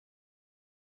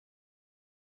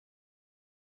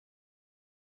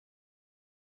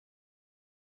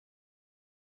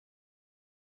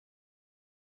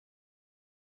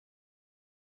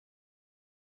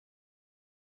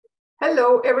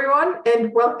Hello, everyone,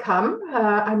 and welcome.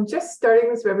 I'm just starting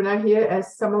this webinar here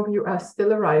as some of you are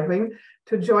still arriving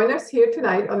to join us here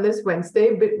tonight on this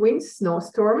Wednesday between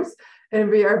snowstorms.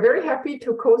 And we are very happy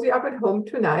to cozy up at home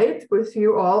tonight with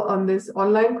you all on this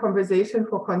online conversation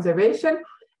for conservation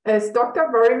as Dr.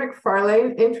 Mhairi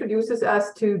McFarlane introduces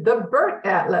us to the Bird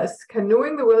Atlas,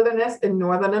 Canoeing the Wilderness in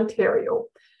Northern Ontario.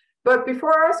 But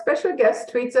before our special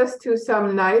guest treats us to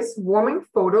some nice warming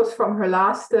photos from her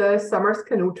last summer's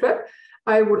canoe trip,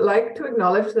 I would like to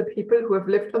acknowledge the people who have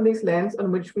lived on these lands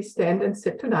on which we stand and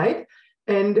sit tonight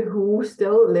and who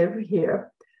still live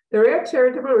here. The Rare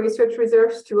Charitable Research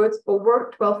Reserve stewards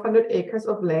over 1,200 acres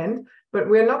of land, but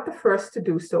we are not the first to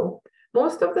do so.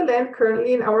 Most of the land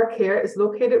currently in our care is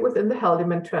located within the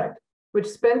Haldimand Tract, which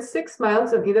spans 6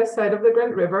 miles on either side of the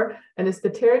Grand River and is the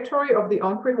territory of the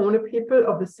Onquehonne people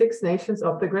of the Six Nations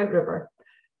of the Grand River.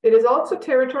 It is also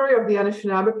territory of the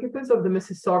Anishinaabe peoples of the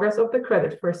Mississaugas of the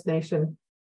Credit First Nation.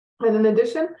 And in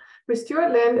addition, we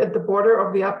steward land at the border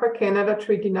of the Upper Canada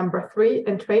Treaty Number 3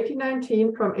 in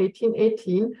 2019 from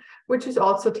 1818, which is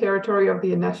also territory of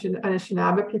the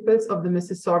Anishinaabe peoples of the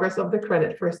Mississaugas of the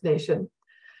Credit First Nation.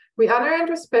 We honor and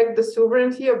respect the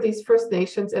sovereignty of these First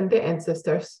Nations and their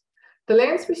ancestors. The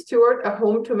lands we steward are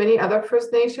home to many other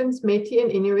First Nations, Métis,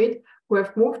 and Inuit who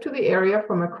have moved to the area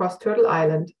from across Turtle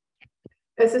Island.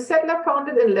 As a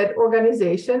settler-founded and led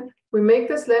organization, we make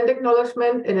this land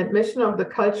acknowledgement an admission of the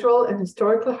cultural and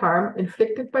historical harm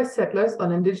inflicted by settlers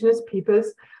on Indigenous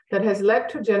peoples that has led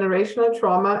to generational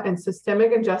trauma and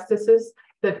systemic injustices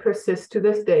that persist to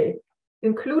this day,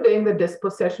 including the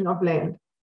dispossession of land.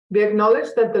 We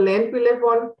acknowledge that the land we live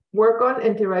on, work on,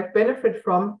 and derive benefit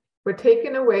from were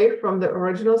taken away from the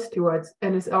original stewards,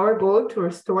 and it's our goal to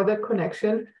restore that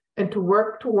connection and to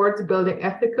work towards building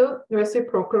ethical,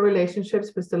 reciprocal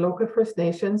relationships with the local First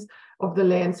Nations of the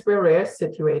lands where we are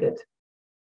situated.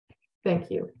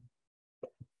 Thank you.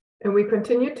 And we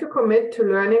continue to commit to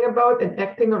learning about and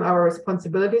acting on our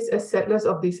responsibilities as settlers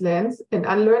of these lands and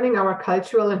unlearning our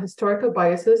cultural and historical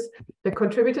biases that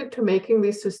contributed to making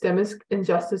these systemic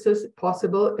injustices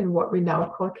possible in what we now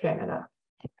call Canada.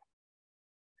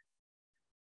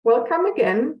 Welcome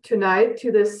again tonight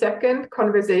to the second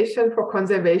Conversation for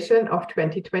Conservation of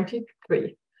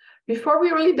 2023. Before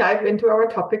we really dive into our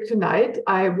topic tonight,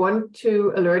 I want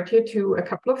to alert you to a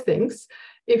couple of things.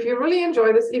 If you really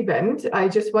enjoy this event, I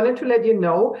just wanted to let you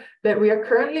know that we are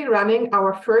currently running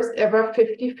our first ever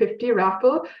 50-50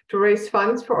 raffle to raise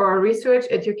funds for our research,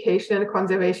 education, and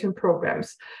conservation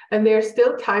programs. And there's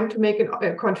still time to make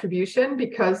a contribution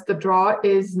because the draw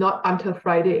is not until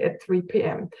Friday at 3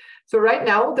 p.m. So right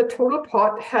now, the total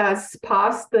pot has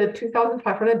passed the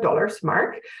 $2,500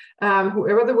 mark.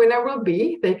 Whoever the winner will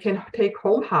be, they can take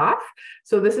home half.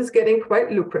 So this is getting quite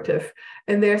lucrative.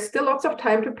 And there's still lots of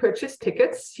time to purchase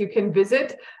tickets. You can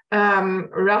visit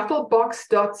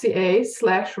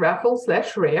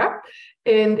rafflebox.ca/raffle/rare.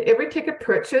 And every ticket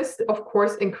purchased, of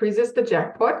course, increases the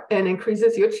jackpot and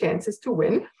increases your chances to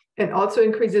win, and also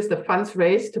increases the funds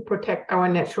raised to protect our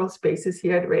natural spaces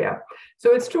here at RARE.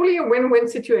 So it's truly a win-win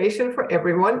situation for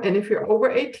everyone. And if you're over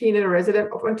 18 and a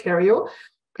resident of Ontario,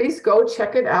 please go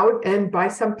check it out and buy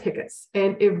some tickets.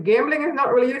 And if gambling is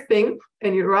not really your thing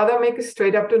and you'd rather make a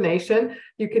straight up donation,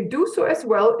 you can do so as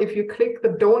well if you click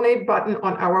the donate button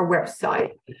on our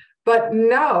website. But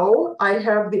now I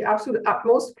have the absolute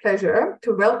utmost pleasure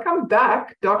to welcome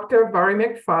back Dr. Mhairi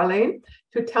McFarlane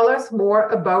to tell us more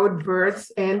about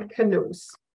birds and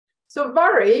canoes. So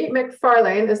Mhairi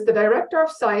McFarlane is the Director of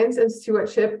Science and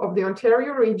Stewardship of the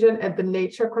Ontario region at the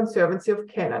Nature Conservancy of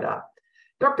Canada.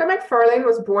 Dr. McFarlane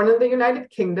was born in the United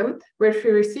Kingdom, where she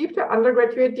received her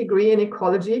undergraduate degree in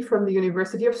ecology from the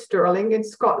University of Stirling in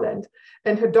Scotland,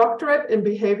 and her doctorate in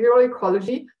behavioral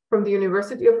ecology from the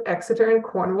University of Exeter in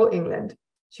Cornwall, England.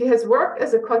 She has worked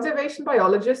as a conservation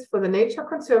biologist for the Nature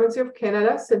Conservancy of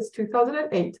Canada since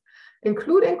 2008,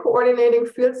 including coordinating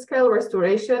field-scale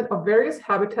restoration of various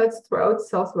habitats throughout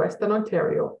southwestern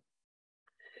Ontario.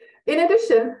 In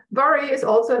addition, Mhairi is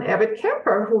also an avid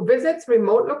camper who visits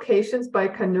remote locations by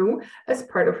canoe as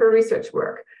part of her research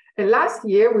work. And last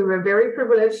year, we were very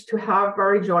privileged to have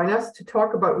Mhairi join us to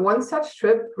talk about one such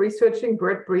trip researching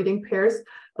bird breeding pairs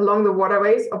along the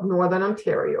waterways of Northern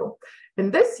Ontario.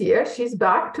 And this year, she's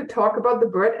back to talk about the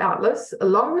Bird Atlas,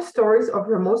 along with stories of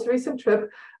her most recent trip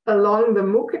along the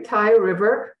Muketai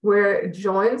River, where it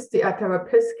joins the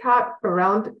Attawapiskat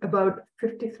around about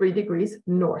 53 degrees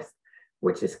north,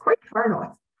 which is quite far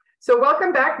north. So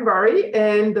welcome back, Mhairi,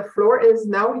 and the floor is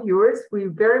now yours. We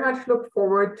very much look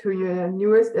forward to your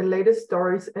newest and latest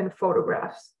stories and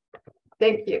photographs.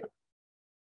 Thank you.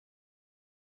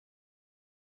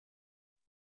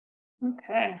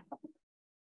 Okay.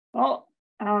 Well,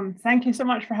 thank you so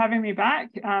much for having me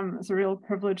back. It's a real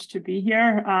privilege to be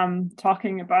here,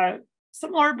 talking about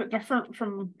similar but different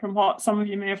from what some of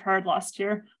you may have heard last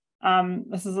year.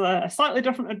 This is a slightly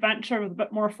different adventure with a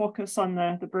bit more focus on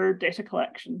the bird data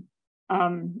collection.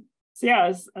 So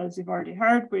yeah, as you've already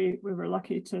heard, we were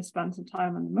lucky to spend some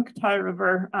time on the Mhairi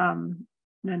River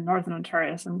in northern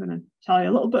Ontario. So I'm going to tell you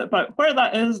a little bit about where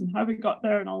that is and how we got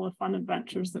there and all the fun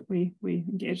adventures that we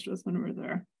engaged with when we were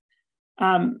there.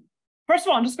 First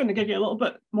of all, I'm just going to give you a little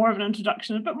bit more of an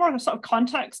introduction, a bit more of a sort of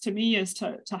context to me as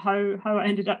to how I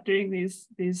ended up doing these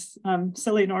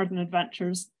silly northern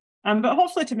adventures, but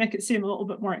hopefully to make it seem a little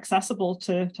bit more accessible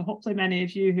to hopefully many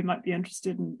of you who might be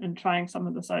interested in trying some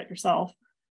of this out yourself.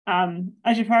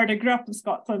 As you've heard, I grew up in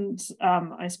Scotland.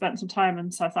 I spent some time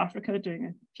in South Africa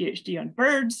doing a PhD on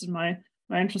birds, and my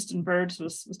interest in birds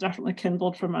was definitely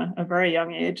kindled from a very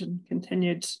young age and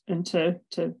continued into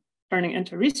turning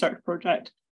into a research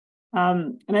project.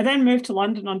 And I then moved to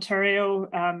London, Ontario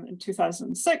in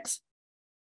 2006.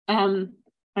 And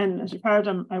as you've heard,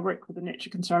 I work with the Nature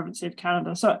Conservancy of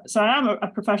Canada. So I am a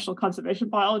professional conservation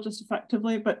biologist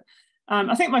effectively, but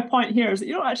I think my point here is that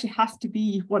you don't actually have to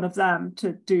be one of them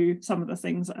to do some of the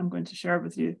things that I'm going to share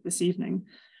with you this evening.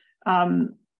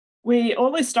 We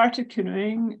only started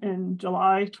canoeing in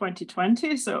July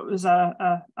 2020, so it was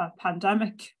a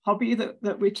pandemic hobby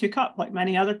that we took up, like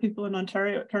many other people in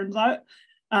Ontario, it turns out.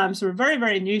 So we're very,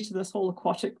 very new to this whole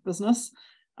aquatic business.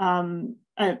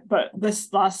 But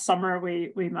this last summer,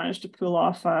 we managed to pull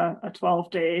off a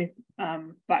 12-day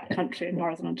backcountry in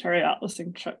northern Ontario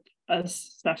atlasing trip, as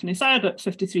Stephanie said, at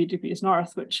 53 degrees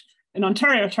north, which in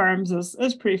Ontario terms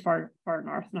is pretty far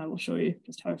north, and I will show you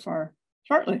just how far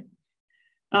shortly.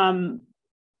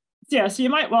 Yeah, so you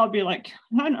might well be like,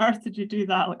 how on earth did you do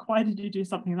that? Like, why did you do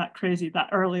something that crazy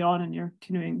that early on in your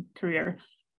canoeing career?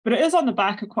 But it is on the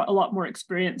back of quite a lot more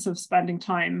experience of spending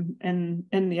time in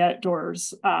the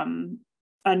outdoors. And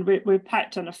we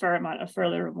packed in a fair amount of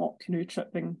fairly remote canoe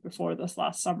tripping before this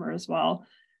last summer as well.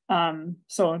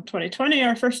 So in 2020,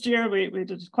 our first year, we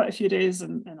did quite a few days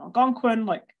in Algonquin,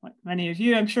 like many of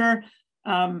you, I'm sure.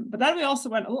 But then we also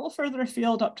went a little further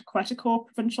afield up to Quetico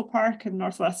Provincial Park in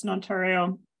northwestern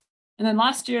Ontario. And then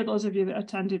last year, those of you that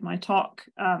attended my talk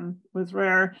with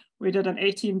Rare, we did an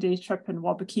 18-day trip in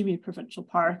Wabakimi Provincial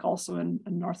Park, also in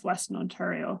northwestern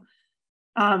Ontario.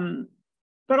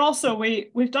 But also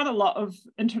we've done a lot of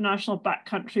international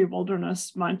backcountry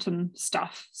wilderness mountain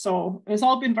stuff. So it's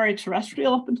all been very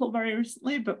terrestrial up until very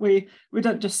recently, but we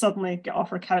didn't just suddenly get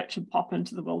off our couch and pop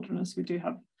into the wilderness. We do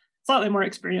have slightly more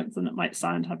experience than it might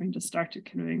sound, having just started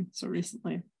canoeing so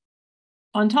recently.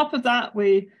 On top of that,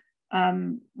 we've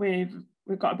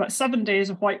got about 7 days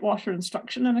of whitewater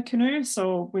instruction in a canoe.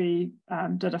 So we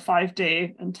did a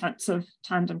 5-day intensive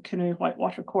tandem canoe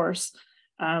whitewater course.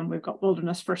 We've got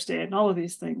wilderness first aid and all of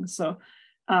these things. So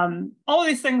all of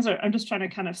these things I'm just trying to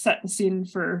kind of set the scene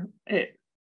for it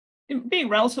being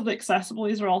relatively accessible.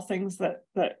 These are all things that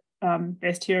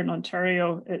based here in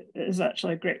Ontario, it is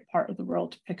actually a great part of the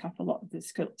world to pick up a lot of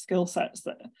these skill sets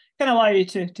that can allow you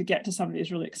to get to some of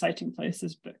these really exciting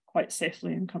places, but quite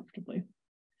safely and comfortably.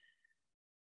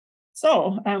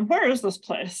 So where is this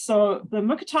place? So the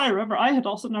Mhairi River, I had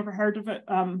also never heard of it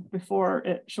before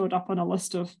it showed up on a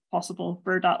list of possible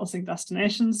bird atlasing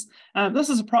destinations. This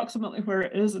is approximately where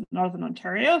it is in northern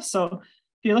Ontario. So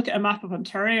if you look at a map of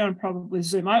Ontario and probably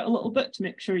zoom out a little bit to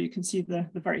make sure you can see the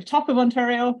very top of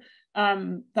Ontario,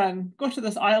 then go to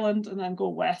this island and then go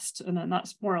west, and then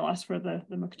that's more or less where the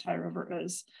Mhairi River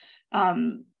is.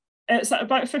 It's at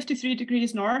about 53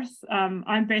 degrees north.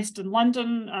 I'm based in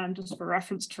London, and just for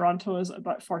reference, Toronto is at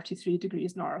about 43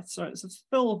 degrees north. So it's a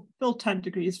full 10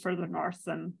 degrees further north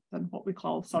than what we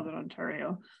call southern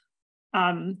Ontario.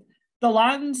 The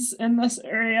lands in this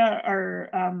area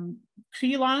are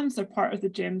Cree lands. They're part of the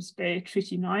James Bay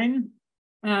Treaty 9.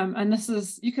 And this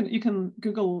is, you can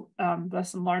Google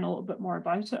this and learn a little bit more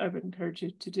about it. I would encourage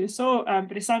you to do so.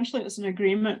 But essentially it's an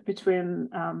agreement between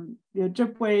the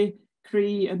Ojibwe,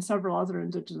 Cree and several other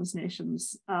Indigenous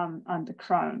nations and the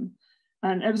Crown.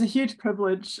 And it was a huge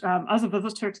privilege. As a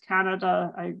visitor to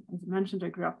Canada, as I mentioned, I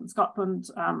grew up in Scotland.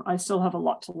 I still have a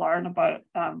lot to learn about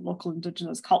local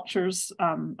Indigenous cultures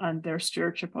and their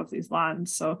stewardship of these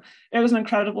lands. So it was an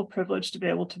incredible privilege to be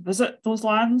able to visit those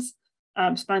lands,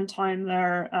 spend time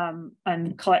there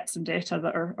and collect some data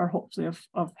that are hopefully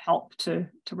of help to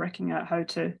working out how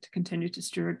to continue to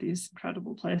steward these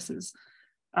incredible places.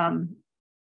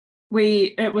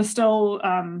 It was still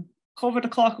COVID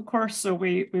o'clock, of course, so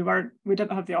we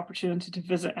didn't have the opportunity to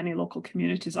visit any local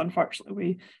communities. Unfortunately,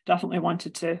 we definitely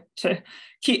wanted to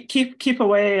keep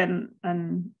away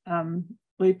and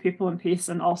leave people in peace.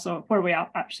 And also where we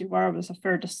actually were was a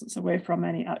fair distance away from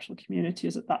any actual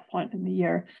communities at that point in the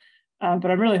year.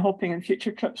 But I'm really hoping in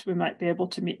future trips we might be able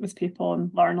to meet with people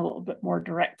and learn a little bit more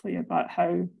directly about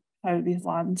how these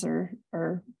lands are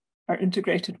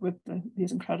integrated with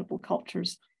these incredible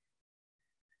cultures.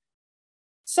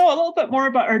 So a little bit more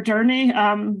about our journey.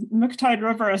 Mukatide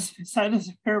River, as I said, is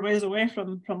a fair ways away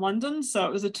from London. So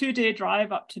it was a 2-day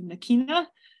drive up to Nakina,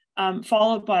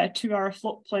 followed by a 2-hour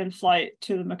float plane flight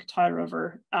to the Mukatide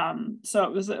River. So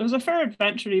it was a fair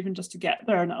adventure even just to get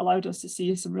there, and it allowed us to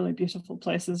see some really beautiful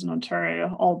places in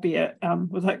Ontario, albeit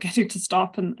without getting to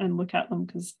stop and look at them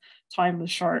because time was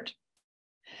short.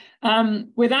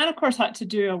 We then, of course, had to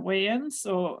do a weigh-in.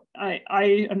 So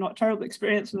I am not terribly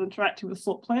experienced with interacting with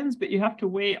float planes, but you have to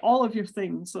weigh all of your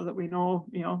things so that we know,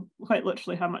 quite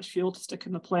literally how much fuel to stick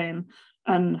in the plane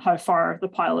and how far the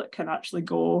pilot can actually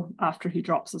go after he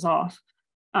drops us off.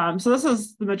 So this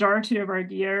is the majority of our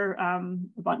gear, a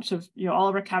bunch of, all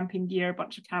of our camping gear, a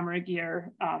bunch of camera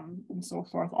gear, and so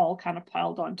forth, all kind of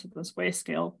piled onto this weigh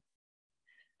scale.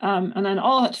 And then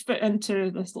all had to fit into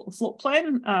this little float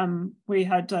plane.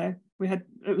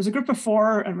 It was a group of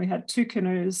 4, and we had 2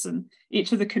 canoes, and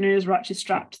each of the canoes were actually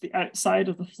strapped to the outside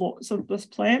of the floats of this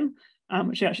plane,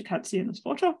 which you actually can't see in this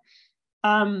photo.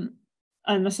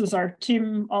 And this is our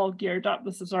team all geared up.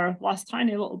 This is our last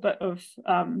tiny little bit of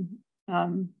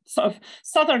sort of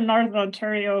southern northern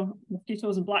Ontario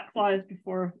mosquitoes and black flies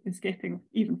before escaping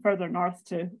even further north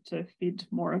to feed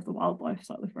more of the wildlife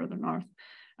slightly further north.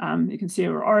 You can see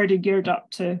we're already geared up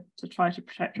to try to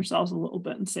protect ourselves a little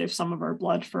bit and save some of our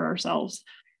blood for ourselves.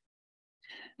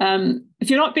 If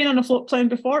you've not been on a float plane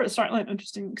before, it's certainly an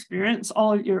interesting experience.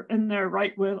 You're in there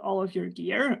right with all of your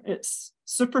gear. It's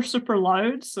super, super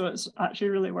loud. So it's actually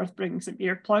really worth bringing some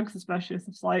earplugs, especially if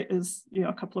the flight is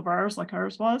a couple of hours like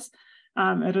ours was.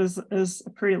 It is a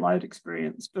pretty loud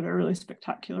experience, but a really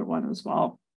spectacular one as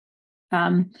well.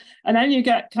 And then you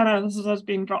get this is us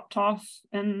being dropped off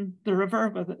in the river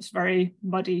with its very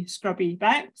muddy, scrubby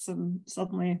banks, and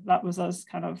suddenly that was us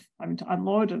kind of having to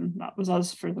unload, and that was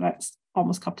us for the next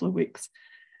almost couple of weeks.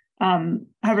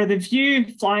 However, the view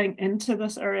flying into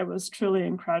this area was truly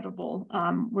incredible.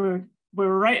 We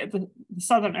were right at the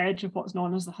southern edge of what's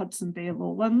known as the Hudson Bay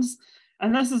Lowlands,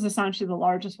 and this is essentially the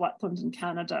largest wetland in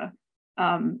Canada.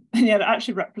 And yet it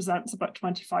actually represents about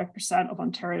 25% of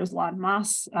Ontario's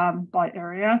landmass by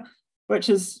area, which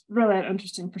is really an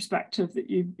interesting perspective that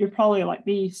you're probably like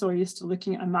me, so used to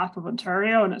looking at a map of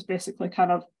Ontario, and it's basically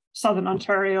kind of southern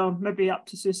Ontario, maybe up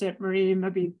to Sault Ste. Marie,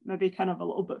 maybe kind of a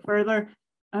little bit further.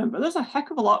 But there's a heck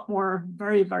of a lot more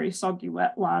very, very soggy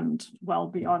wetland well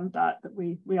beyond that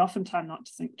we often tend not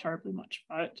to think terribly much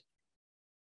about.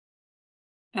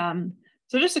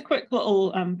 So just a quick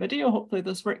little video. Hopefully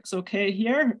this works okay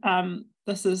here.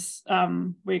 This is,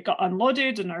 we got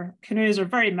unloaded, and our canoes are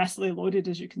very messily loaded,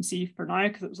 as you can see for now,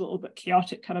 because it was a little bit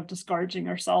chaotic, kind of discouraging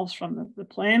ourselves from the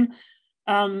plane.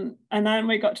 And then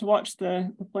we got to watch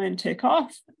the plane take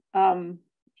off,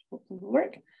 which hopefully will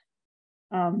work.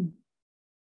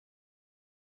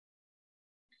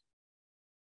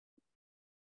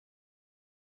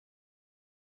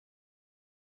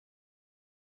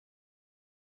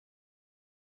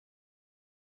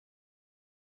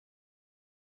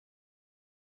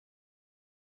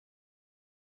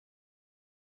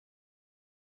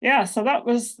 Yeah, so that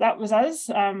was us.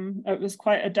 It was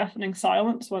quite a deafening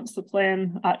silence once the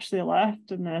plane actually left,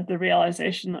 and the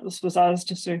realization that this was us,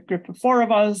 just a group of 4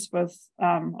 of us with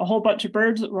a whole bunch of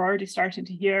birds that we're already starting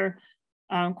to hear,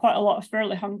 quite a lot of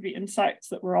fairly hungry insects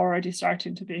that were already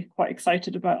starting to be quite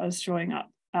excited about us showing up.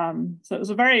 So it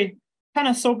was a very kind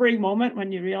of sobering moment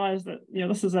when you realize that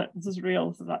this is it, this is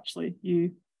real, this is actually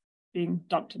you being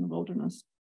dumped in the wilderness.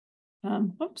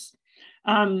 Oops.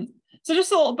 So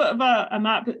just a little bit of a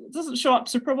map. It doesn't show up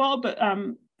super well, but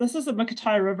this is the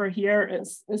Mukatide River here.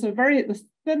 It's a very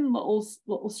thin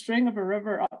little string of a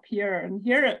river up here, and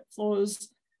here it flows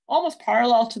almost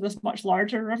parallel to this much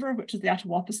larger river, which is the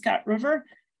Attawapiskat River.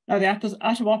 Now the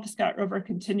Attawapiskat River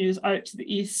continues out to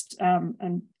the east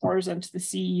and pours into the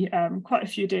sea quite a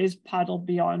few days paddle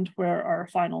beyond where our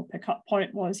final pickup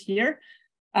point was here.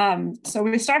 So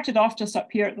we started off just up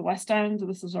here at the west end.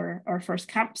 This is our first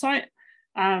campsite.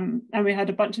 And we had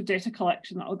a bunch of data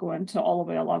collection that will go into all the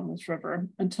way along this river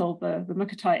until the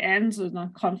Mukatide ends in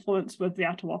a confluence with the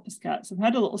Attawapiskat. So we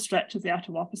had a little stretch of the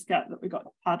Attawapiskat that we got to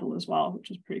paddle as well, which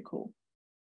was pretty cool.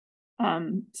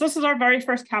 So this is our very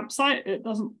first campsite. It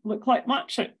doesn't look like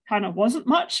much. It kind of wasn't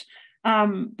much,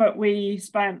 but we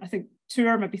spent, I think, 2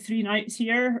 or maybe 3 nights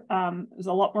here. It was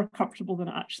a lot more comfortable than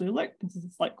it actually looked. This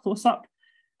is like close up.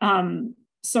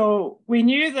 So we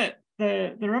knew that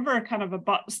the river kind of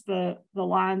abuts the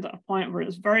land at a point where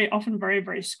it's often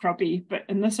very scrubby. But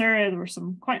in this area, there were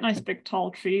some quite nice big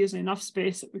tall trees and enough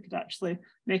space that we could actually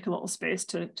make a little space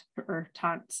to put our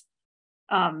tents.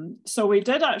 So we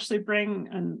did actually bring,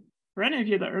 and for any of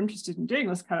you that are interested in doing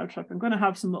this kind of trip, I'm going to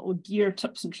have some little gear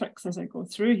tips and tricks as I go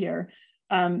through here.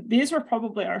 These were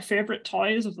probably our favorite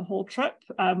toys of the whole trip.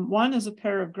 One is a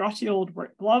pair of grotty old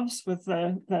work gloves with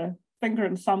the finger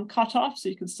and thumb cut off, so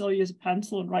you can still use a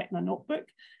pencil and write in a notebook.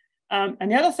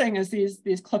 And the other thing is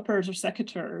these clippers or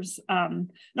secateurs.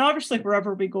 Now, obviously,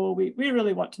 wherever we go, we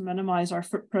really want to minimize our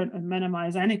footprint and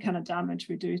minimize any kind of damage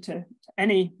we do to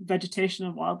any vegetation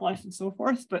and wildlife and so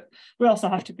forth. But we also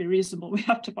have to be reasonable. We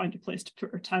have to find a place to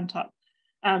put our tent up.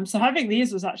 So having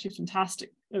these was actually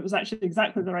fantastic. It was actually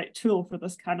exactly the right tool for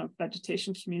this kind of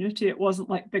vegetation community. It wasn't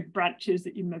like big branches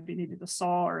that you maybe needed a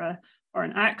saw or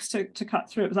an axe to cut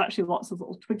through. It was actually lots of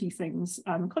little twiggy things,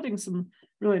 including some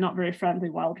really not very friendly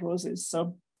wild roses.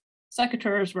 So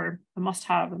secateurs were a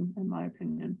must-have in my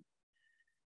opinion.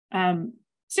 So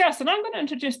now I'm going to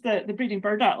introduce the Breeding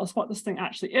Bird Atlas, what this thing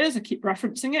actually is. I keep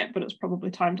referencing it, but it's probably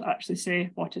time to actually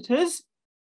say what it is.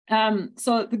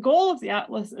 So the goal of the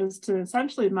atlas is to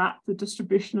essentially map the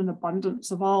distribution and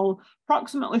abundance of all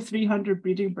approximately 300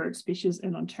 breeding bird species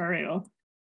in Ontario.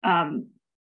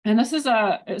 And this is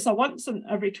it's a once in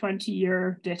every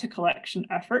 20-year data collection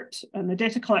effort, and the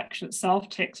data collection itself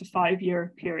takes a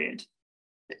 5-year period.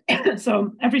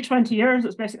 So every 20 years,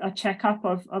 it's basically a checkup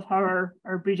of how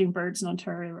our breeding birds in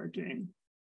Ontario are doing.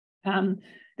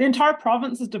 The entire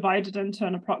province is divided into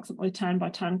an approximately 10 by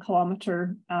 10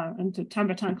 kilometer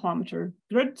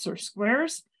grids or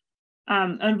squares,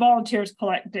 and volunteers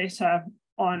collect data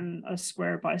on a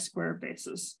square by square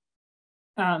basis.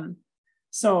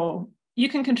 So you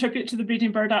can contribute to the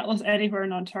Breeding Bird Atlas anywhere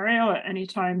in Ontario at any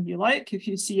time you like. If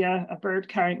you see a bird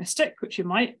carrying a stick, which you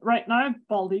might right now,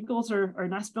 bald eagles are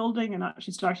nest building and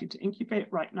actually starting to incubate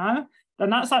right now, then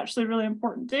that's actually really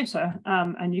important data.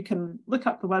 And you can look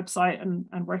up the website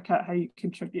and work out how you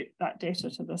contribute that data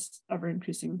to this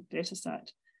ever-increasing data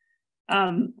set.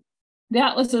 The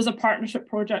Atlas is a partnership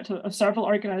project of several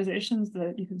organizations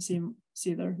that you can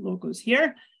see their logos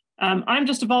here. I'm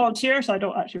just a volunteer, so I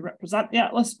don't actually represent the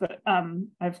Atlas, but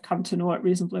I've come to know it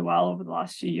reasonably well over the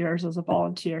last few years as a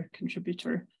volunteer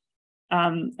contributor.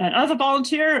 And as a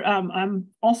volunteer, I'm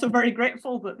also very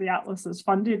grateful that the Atlas is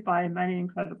funded by many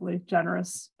incredibly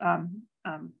generous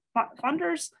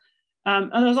funders.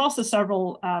 And there's also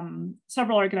several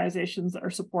organizations that are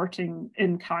supporting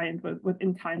in kind with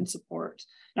in-kind support.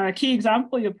 Now, a key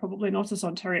example, you'll probably notice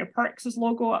Ontario Parks'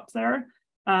 logo up there.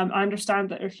 I understand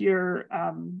that if you're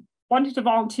wanting to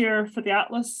volunteer for the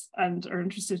Atlas and are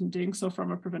interested in doing so from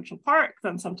a provincial park,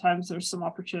 then sometimes there's some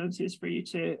opportunities for you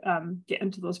to get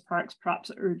into those parks, perhaps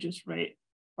at a reduced rate,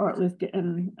 or at least get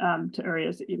in to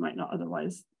areas that you might not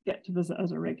otherwise get to visit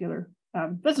as a regular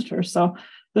visitor. So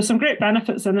there's some great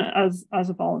benefits in it as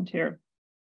a volunteer.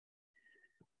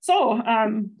 So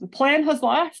the plane has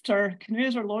left, our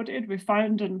canoes are loaded, we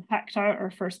found and hacked out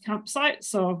our first campsite,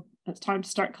 so it's time to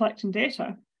start collecting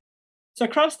data. So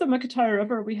across the Mhairi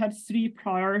River, we had 3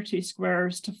 priority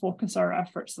squares to focus our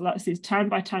efforts. So that's these 10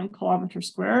 by 10 kilometer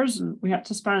squares, and we had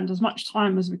to spend as much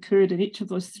time as we could in each of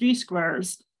those 3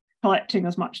 squares collecting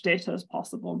as much data as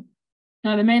possible.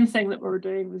 Now, the main thing that we were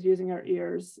doing was using our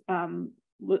ears,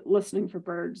 listening for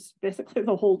birds basically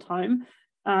the whole time.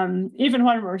 Even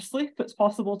when we're asleep, it's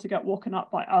possible to get woken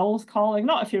up by owls calling.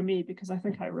 Not if you're me, because I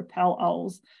think I repel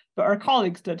owls, but our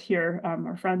colleagues did hear,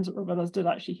 our friends that were with us did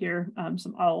actually hear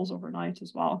some owls overnight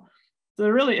as well. So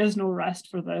there really is no rest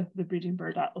for the breeding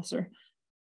bird atlaser.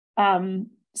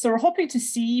 So we're hoping to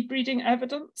see breeding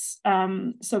evidence.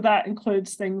 So that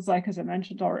includes things like, as I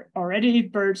mentioned already,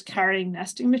 birds carrying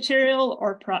nesting material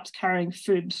or perhaps carrying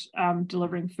food,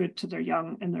 delivering food to their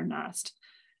young in their nest.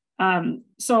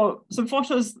 So some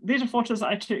photos, these are photos that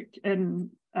I took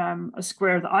in a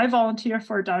square that I volunteer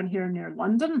for down here near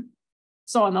London.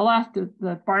 So on the left,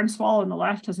 the barn swallow on the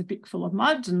left has a beak full of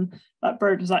mud, and that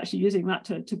bird is actually using that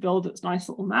to build its nice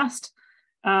little nest.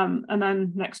 And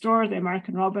then next door, the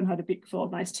American robin had a beak full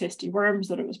of nice tasty worms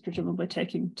that it was presumably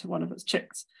taking to one of its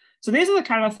chicks. So these are the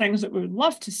kind of things that we would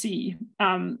love to see.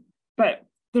 But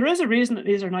there is a reason that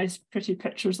these are nice, pretty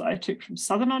pictures that I took from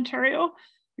Southern Ontario,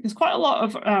 because quite a lot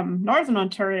of Northern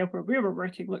Ontario, where we were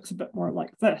working, looks a bit more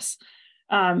like this.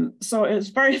 So it's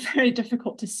very, very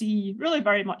difficult to see really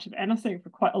very much of anything for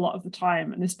quite a lot of the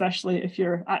time, and especially if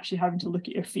you're actually having to look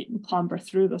at your feet and clamber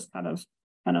through this kind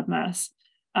of mess.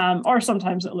 Or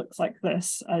sometimes it looks like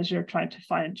this as you're trying to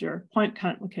find your point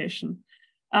count location.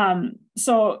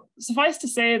 So suffice to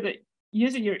say that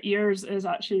using your ears is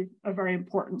actually a very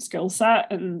important skill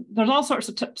set. And there's all sorts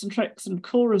of tips and tricks and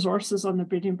cool resources on the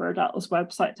Breeding Bird Atlas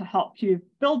website to help you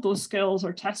build those skills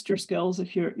or test your skills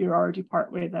if you're already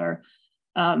partway there.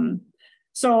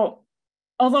 So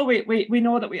although we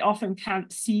know that we often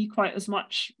can't see quite as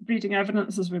much breeding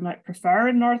evidence as we might prefer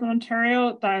in Northern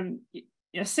Ontario, then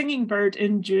a singing bird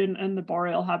in June in the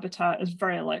boreal habitat is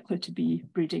very likely to be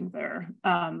breeding there.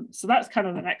 So that's kind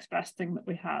of the next best thing that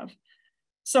we have.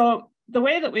 So the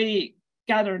way that we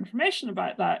gather information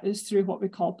about that is through what we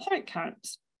call point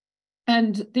counts.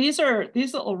 And these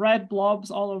little red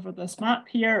blobs all over this map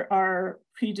here are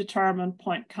predetermined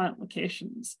point count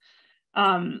locations.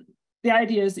 The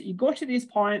idea is that you go to these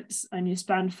points and you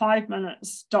spend 5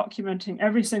 minutes documenting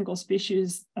every single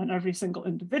species and every single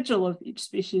individual of each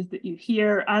species that you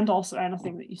hear, and also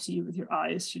anything that you see with your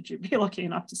eyes, should you be lucky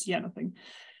enough to see anything.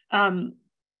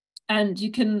 And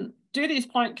you can do these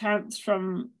point counts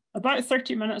from about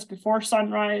 30 minutes before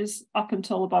sunrise up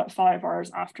until about 5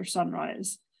 hours after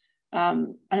sunrise.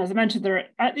 And as I mentioned, they're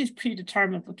at these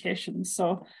predetermined locations.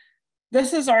 So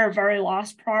this is our very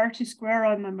last priority square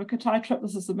on the Mukatai trip.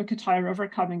 This is the Mukatai River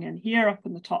coming in here up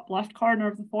in the top left corner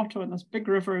of the photo, and this big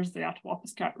river is the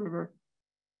Attawapiskat River.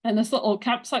 And this little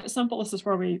campsite symbol, this is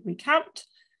where we camped.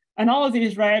 And all of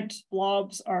these red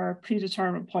blobs are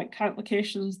predetermined point count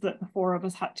locations that the 4 of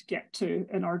us had to get to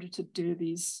in order to do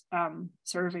these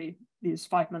these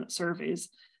 5-minute surveys.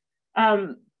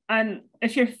 And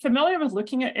if you're familiar with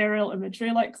looking at aerial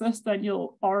imagery like this, then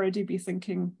you'll already be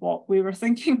thinking what we were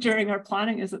thinking during our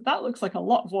planning, is that looks like a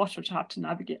lot of water to have to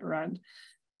navigate around.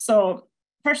 So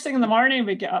first thing in the morning,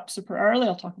 we get up super early,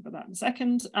 I'll talk about that in a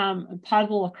second, and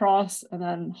paddle across and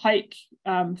then hike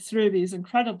through these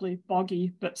incredibly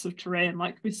boggy bits of terrain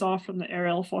like we saw from the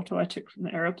aerial photo I took from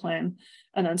the aeroplane,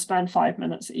 and then spend 5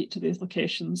 minutes at each of these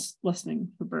locations listening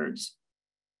for birds.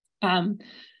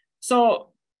 So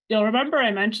you'll remember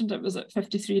I mentioned it was at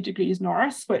 53 degrees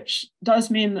north, which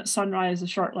does mean that sunrise is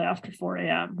shortly after 4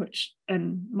 a.m., which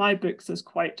in my books is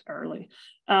quite early.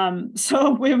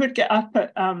 So we would get up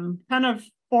at kind of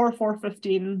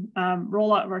 4:15,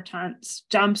 roll out of our tents,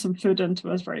 jam some food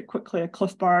into us very quickly, a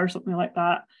Cliff Bar or something like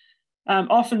that.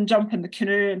 Often jump in the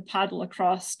canoe and paddle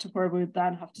across to where we would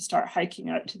then have to start hiking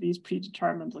out to these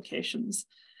predetermined locations.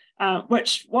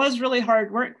 Which was really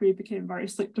hard work. We became very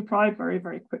sleep deprived very,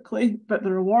 very quickly, but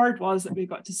the reward was that we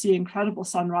got to see incredible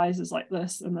sunrises like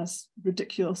this in this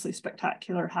ridiculously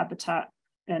spectacular habitat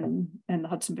in the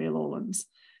Hudson Bay lowlands,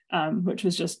 which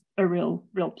was just a real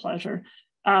pleasure.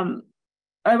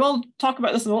 I will talk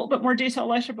about this in a little bit more detail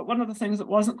later, but one of the things that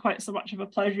wasn't quite so much of a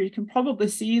pleasure, you can probably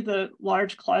see the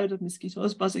large cloud of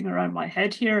mosquitoes buzzing around my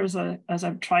head here as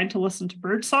I'm trying to listen to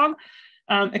birdsong.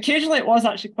 Occasionally it was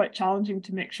actually quite challenging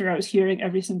to make sure I was hearing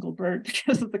every single bird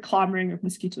because of the clamoring of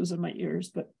mosquitoes in my ears,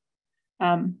 but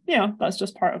you know, that's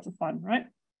just part of the fun, right?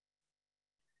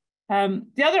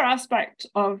 The other aspect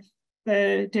of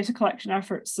the data collection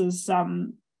efforts is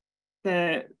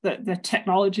the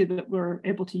technology that we're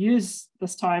able to use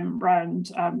this time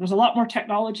around. There's a lot more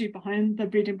technology behind the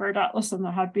Breeding Bird Atlas than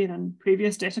there have been in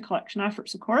previous data collection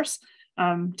efforts, of course.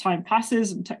 Time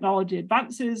passes and technology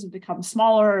advances and becomes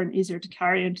smaller and easier to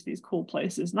carry into these cool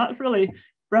places. And that's really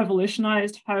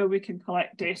revolutionized how we can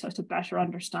collect data to better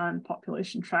understand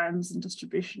population trends and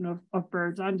distribution of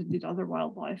birds and indeed other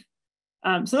wildlife.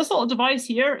 So this little device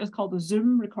here is called the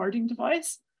Zoom recording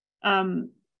device.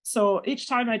 So each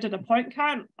time I did a point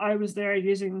count, I was there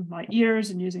using my ears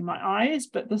and using my eyes,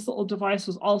 but this little device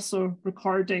was also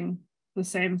recording the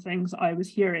same things I was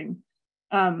hearing,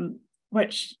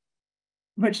 which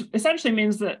essentially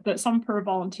means that some poor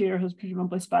volunteer has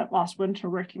presumably spent last winter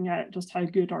working out just how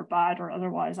good or bad or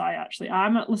otherwise I actually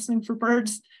am at listening for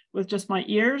birds with just my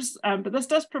ears. But this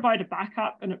does provide a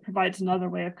backup, and it provides another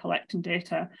way of collecting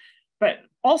data. But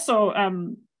also,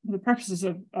 for the purposes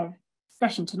of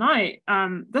discussion tonight,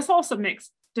 this also makes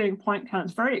doing point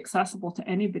counts very accessible to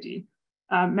anybody.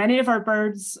 Many of our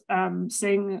birds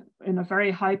sing in a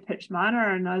very high-pitched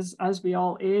manner, and as we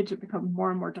all age, it becomes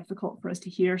more and more difficult for us to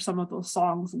hear some of those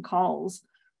songs and calls.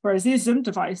 Whereas these Zoom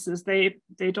devices, they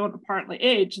don't apparently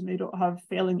age, and they don't have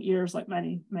failing ears like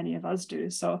many of us do.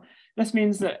 So this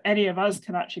means that any of us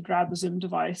can actually grab a Zoom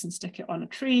device and stick it on a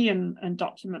tree and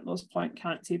document those point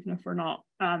counts, even if we're not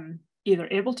either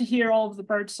able to hear all of the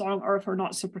bird song or if we're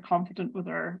not super confident with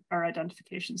our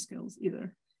identification skills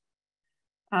either.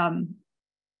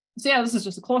 So yeah, this is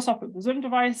just a close-up of the Zoom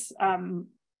device.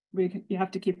 You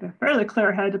have to keep a fairly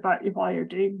clear head about you while you're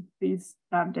doing these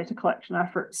data collection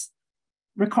efforts,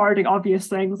 recording obvious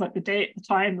things like the date, the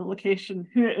time, the location,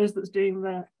 who it is that's doing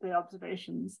the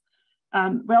observations.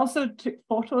 We also took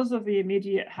photos of the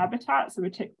immediate habitat. So we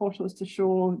take photos to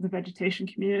show the vegetation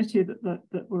community that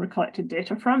we were collecting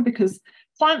data from, because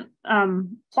plant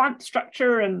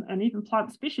structure and even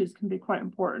plant species can be quite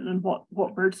important in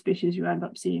what bird species you end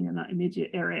up seeing in that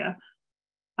immediate area.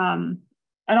 And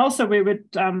also we would,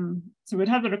 so we'd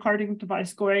have the recording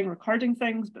device going, recording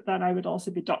things, but then I would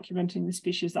also be documenting the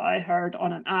species that I heard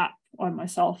on an app on my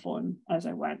cell phone as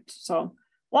I went. So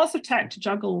lots of tech to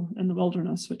juggle in the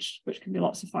wilderness, which can be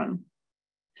lots of fun.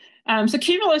 So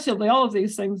cumulatively, all of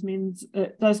these things means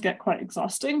it does get quite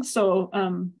exhausting. So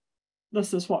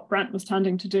this is what Brent was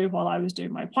tending to do while I was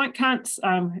doing my point counts.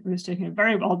 He was taking a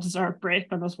very well-deserved break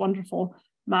on this wonderful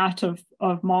mat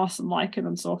of moss and lichen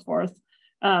and so forth,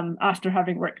 after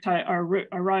having worked out our route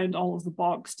around all of the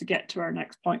bogs to get to our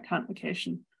next point count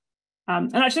location.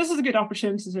 And actually, this is a good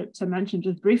opportunity to mention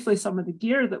just briefly some of the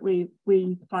gear that we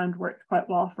found worked quite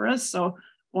well for us. So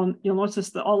you'll notice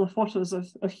that all the photos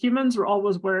of humans were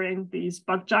always wearing these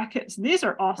bug jackets. And these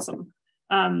are awesome.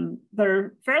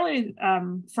 They're fairly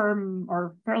firm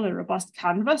or fairly robust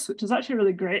canvas, which is actually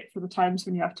really great for the times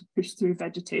when you have to push through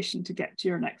vegetation to get to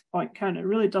your next point count. It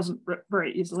really doesn't rip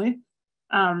very easily,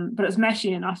 but it's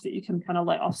meshy enough that you can kind of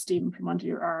let off steam from under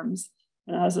your arms.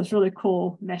 And it has this really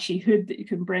cool meshy hood that you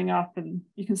can bring up, and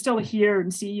you can still hear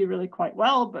and see you really quite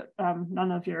well, but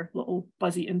none of your little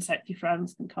buzzy insecty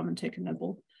friends can come and take a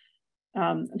nibble.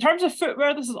 In terms of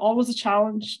footwear, this is always a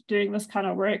challenge doing this kind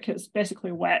of work. It's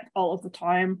basically wet all of the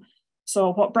time.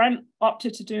 So what Brent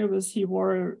opted to do was he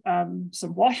wore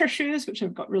some washer shoes, which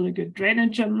have got really good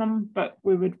drainage in them, but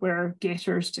we would wear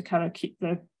gaiters to kind of keep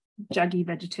the jaggy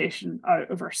vegetation out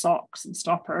of our socks and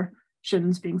stop our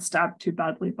shins being stabbed too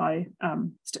badly by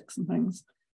sticks and things.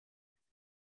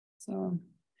 So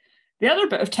the other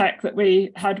bit of tech that we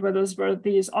had with us were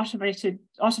these automatic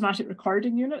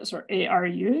recording units, or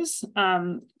ARUs.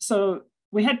 So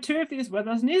we had 2 of these with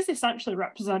us, and these essentially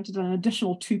represented an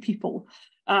additional 2 people.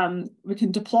 We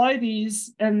can deploy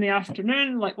these in the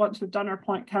afternoon, like once we've done our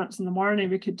point counts in the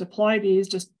morning, we could deploy these,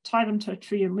 just tie them to a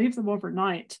tree and leave them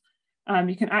overnight.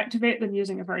 You can activate them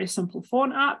using a very simple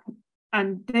phone app,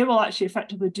 and they will actually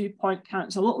effectively do point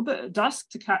counts a little bit at dusk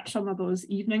to catch some of those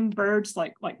evening birds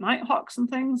like nighthawks and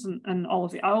things, and all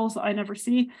of the owls that I never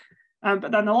see.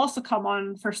 But then they'll also come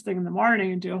on first thing in the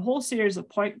morning and do a whole series of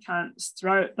point counts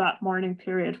throughout that morning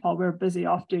period while we're busy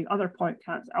off doing other point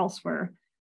counts elsewhere.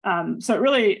 So it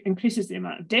really increases the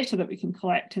amount of data that we can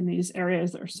collect in these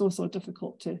areas that are so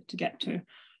difficult to get to.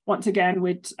 Once again,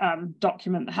 we'd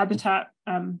document the habitat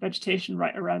vegetation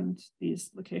right around these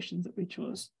locations that we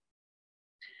chose.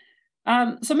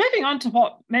 So moving on to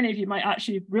what many of you might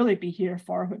actually really be here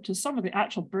for, which is some of the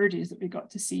actual birdies that we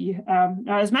got to see.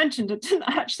 Now, as mentioned, I didn't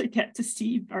actually get to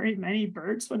see very many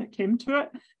birds when it came to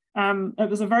it. It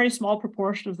was a very small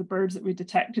proportion of the birds that we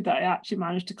detected that I actually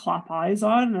managed to clap eyes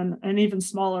on, and an even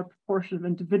smaller proportion of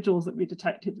individuals that we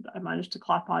detected that I managed to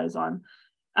clap eyes on.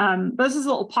 This is a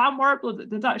little palm warbler that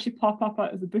did actually pop up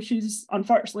out of the bushes.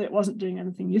 Unfortunately, it wasn't doing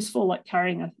anything useful like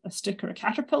carrying a stick or a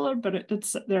caterpillar, but it did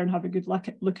sit there and have a good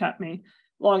look at me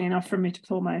long enough for me to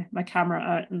pull my camera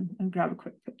out and grab a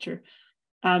quick picture.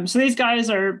 So these guys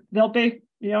they'll be,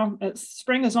 it's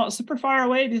spring is not super far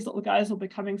away. These little guys will be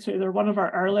coming through. They're one of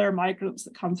our earlier migrants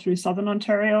that come through southern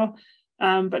Ontario.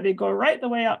 But they go right the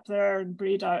way up there and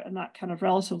breed out in that kind of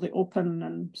relatively open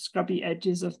and scrubby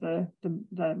edges of the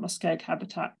muskeg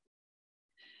habitat.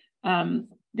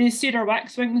 These cedar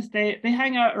waxwings, they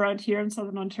hang out around here in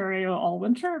southern Ontario all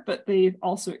winter, but they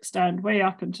also extend way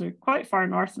up into quite far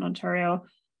north in Ontario.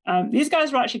 These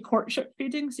guys were actually courtship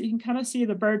feeding, so you can kind of see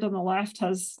the bird on the left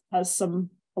has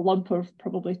a lump of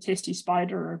probably tasty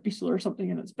spider or beetle or something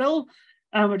in its bill,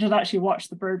 which had actually watched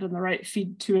the bird on the right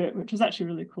feed to it, which was actually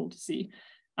really cool to see.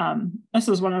 This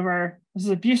is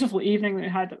a beautiful evening that we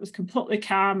had that was completely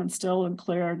calm and still and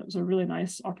clear, and it was a really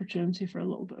nice opportunity for a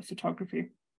little bit of photography.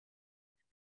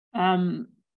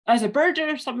 As a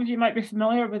birder, some of you might be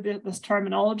familiar with this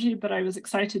terminology, but I was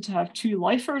excited to have 2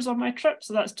 lifers on my trip.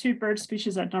 So that's 2 bird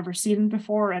species I'd never seen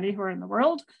before anywhere in the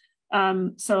world.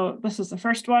 So this is the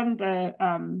first one, the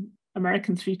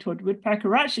American three-toed woodpecker.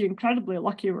 We're actually incredibly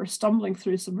lucky. We're stumbling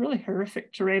through some really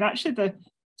horrific terrain. Actually, the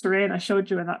terrain I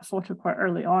showed you in that photo quite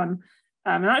early on.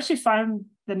 And I actually found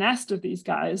the nest of these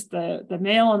guys, the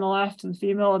male on the left and the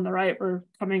female on the right, were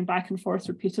coming back and forth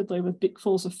repeatedly with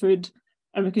beakfuls of food.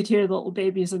 And we could hear the little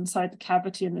babies inside the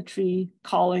cavity in the tree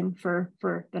calling for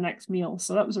the next meal.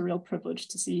 So that was a real privilege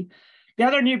to see. The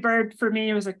other new bird for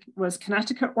me was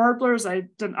Connecticut warblers. I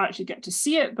didn't actually get to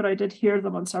see it, but I did hear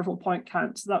them on several point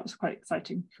counts. So that was quite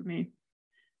exciting for me.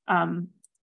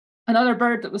 Another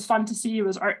bird that was fun to see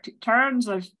was Arctic terns.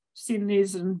 I've seen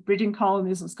these in breeding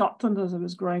colonies in Scotland as I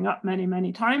was growing up many,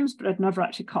 many times, but I'd never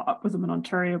actually caught up with them in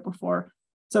Ontario before.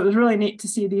 So it was really neat to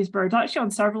see these birds actually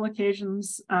on several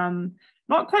occasions.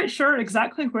 Not quite sure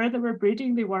exactly where they were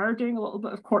breeding. They were doing a little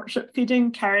bit of courtship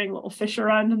feeding, carrying little fish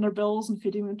around in their bills and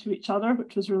feeding them to each other,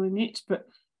 which was really neat. But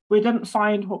we didn't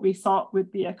find what we thought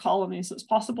would be a colony. So it's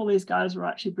possible these guys were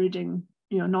actually breeding,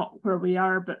 not where we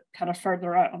are, but kind of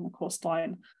further out on the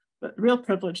coastline. But real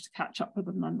privilege to catch up with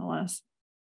them nonetheless.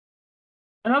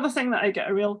 Another thing that I get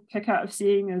a real kick out of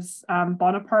seeing is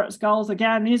Bonaparte's gulls.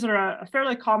 Again, these are a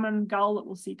fairly common gull that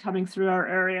we'll see coming through our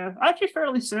area. Actually,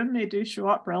 fairly soon, they do show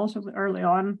up relatively early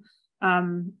on.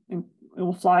 And it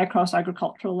will fly across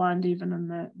agricultural land even in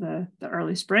the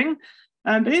early spring.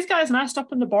 But these guys nest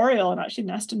up in the boreal and actually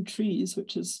nest in trees,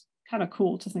 which is kind of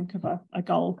cool to think of a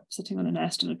gull sitting on a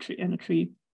nest in a tree.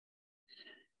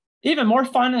 Even more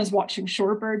fun is watching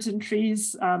shorebirds in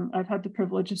trees. I've had the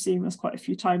privilege of seeing this quite a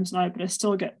few times now, but I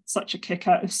still get such a kick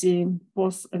out of seeing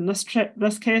both in this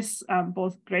case,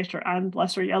 both greater and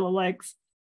lesser yellowlegs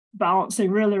balancing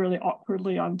really, really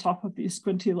awkwardly on top of these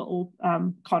squinty little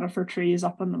conifer trees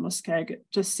up in the muskeg. It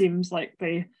just seems like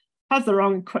they have the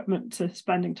wrong equipment to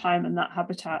spending time in that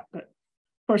habitat. But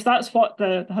of course, that's what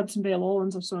the Hudson Bay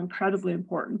lowlands are so incredibly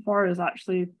important for, is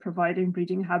actually providing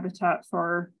breeding habitat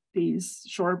for these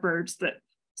shorebirds that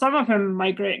some of them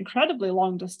migrate incredibly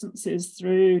long distances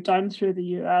down through the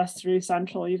US, through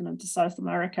Central, even into South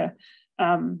America.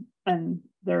 And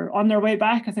they're on their way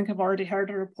back. I think I've already heard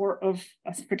a report of,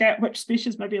 I forget which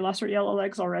species, maybe lesser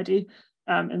yellowlegs already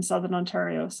in Southern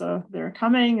Ontario. So they're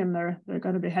coming and they're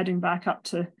going to be heading back up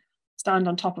to stand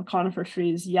on top of conifer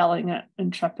trees, yelling at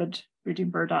intrepid Breeding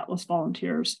Bird Atlas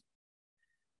volunteers.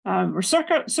 We're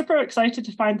super excited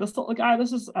to find this little guy.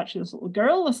 This is actually this little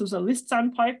girl. This was a least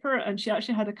sandpiper, and she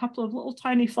actually had a couple of little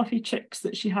tiny fluffy chicks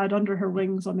that she had under her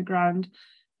wings on the ground.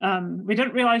 We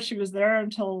didn't realize she was there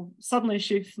until suddenly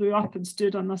she flew up and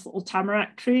stood on this little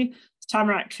tamarack tree. This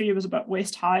tamarack tree was about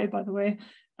waist high, by the way,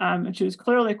 and she was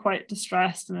clearly quite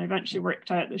distressed, and I eventually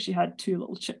worked out that she had two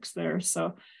little chicks there.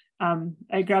 So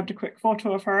I grabbed a quick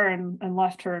photo of her and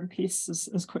left her in peace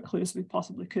as quickly as we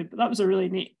possibly could. But that was a really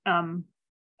neat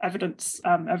evidence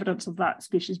of that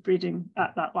species breeding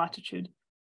at that latitude.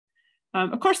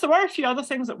 Of course, there were a few other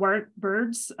things that weren't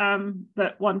birds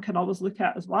that one can always look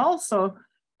at as well. So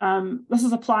this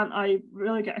is a plant I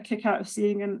really get a kick out of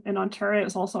seeing in Ontario.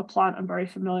 It's also a plant I'm very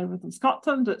familiar with in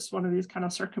Scotland. It's one of these kind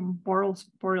of circumboreal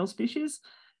species.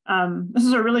 This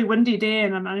is a really windy day,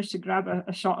 and I managed to grab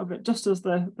a shot of it just as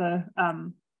the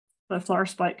flower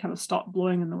spike kind of stopped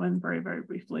blowing in the wind very, very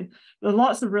briefly. There's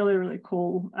lots of really, really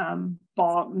cool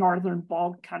northern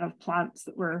bog kind of plants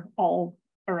that were all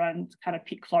around kind of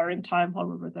peak flowering time while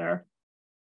we were there.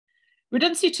 We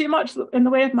didn't see too much in the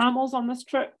way of mammals on this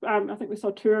trip. I think we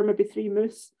saw 2 or maybe 3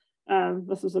 moose.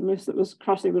 This was a moose that was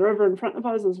crossing the river in front of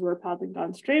us as we were paddling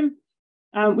downstream.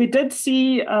 We did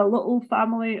see a little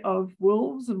family of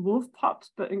wolves and wolf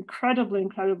pups, but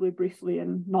incredibly briefly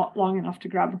and not long enough to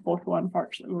grab a photo.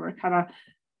 Unfortunately, we were kind of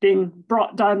being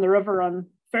brought down the river on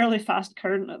fairly fast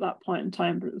current at that point in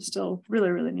time, but it was still really,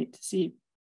 really neat to see.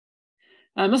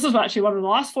 This is actually one of the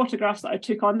last photographs that I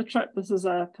took on the trip. This is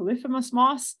a Polyphemus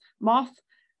moth.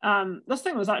 This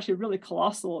thing was actually really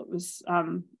colossal. It was,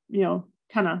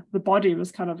 kind of, the body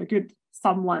was kind of a good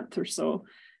thumb length or so.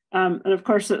 And of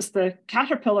course, it's the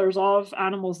caterpillars of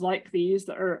animals like these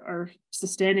that are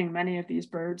sustaining many of these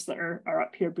birds that are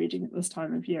up here breeding at this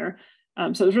time of year.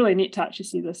 So it was really neat to actually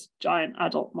see this giant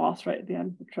adult moth right at the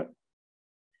end of the trip.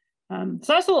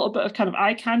 So that's a little bit of kind of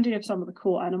eye candy of some of the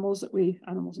cool animals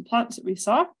and plants that we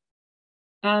saw.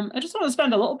 I just want to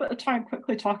spend a little bit of time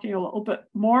quickly talking a little bit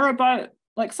more about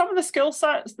like some of the skill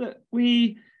sets that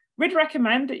we'd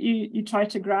recommend that you try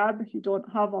to grab if you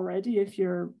don't have already, if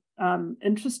you're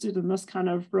interested in this kind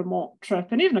of remote trip.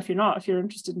 And even if you're not, if you're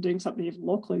interested in doing something even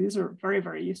locally, these are very,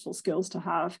 very useful skills to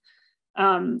have.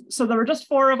 So there were just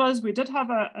 4 of us. We did have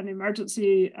an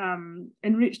emergency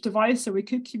in-reach device, so we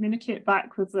could communicate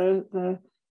back with the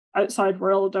outside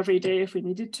world every day if we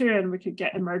needed to, and we could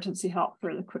get emergency help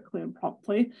fairly quickly and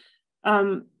promptly.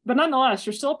 But nonetheless,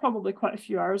 you're still probably quite a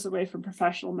few hours away from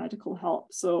professional medical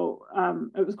help. So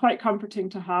it was quite comforting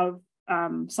to have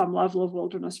some level of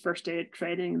wilderness first aid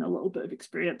training and a little bit of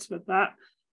experience with that.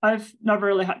 I've never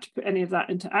really had to put any of that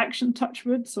into action, touch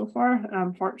wood, so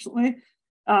far, fortunately.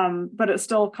 But it's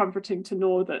still comforting to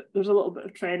know that there's a little bit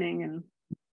of training and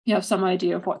you have some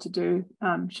idea of what to do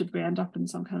should we end up in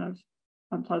some kind of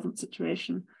unpleasant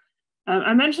situation.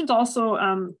 I mentioned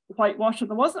also whitewater.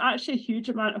 There wasn't actually a huge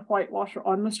amount of whitewater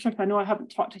on this trip. I know I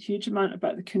haven't talked a huge amount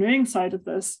about the canoeing side of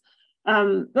this,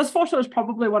 This photo is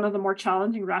probably one of the more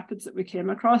challenging rapids that we came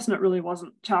across, and it really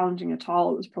wasn't challenging at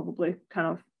all. It was probably kind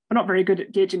of, we're not very good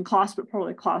at gauging class, but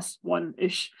probably class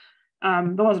 1-ish.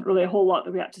 There wasn't really a whole lot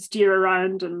that we had to steer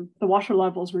around, and the water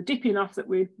levels were deep enough that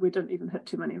we didn't even hit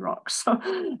too many rocks. So,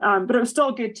 but it was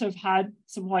still good to have had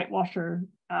some whitewater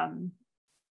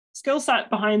skill set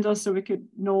behind us, so we could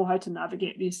know how to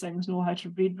navigate these things, know how to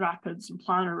read rapids and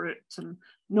plan a route, and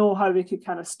know how we could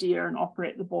kind of steer and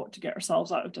operate the boat to get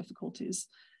ourselves out of difficulties.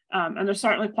 And there's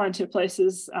certainly plenty of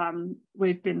places.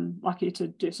 We've been lucky to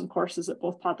do some courses at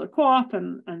both Paddler Co-op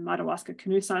and Madawaska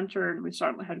Canoe Centre, and we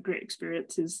certainly had great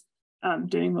experiences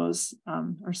doing those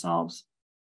ourselves.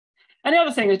 And the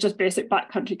other thing is just basic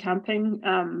backcountry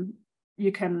camping.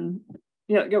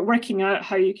 You're working out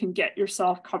how you can get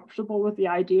yourself comfortable with the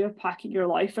idea of packing your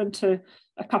life into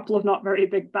a couple of not very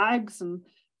big bags and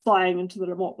flying into the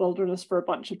remote wilderness for a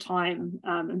bunch of time,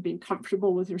 and being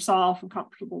comfortable with yourself and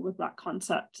comfortable with that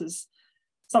concept is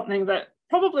something that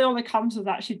probably only comes with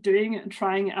actually doing it and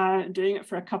trying it out and doing it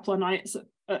for a couple of nights at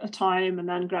a time, and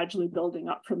then gradually building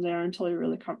up from there until you're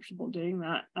really comfortable doing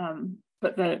that.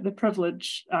 But the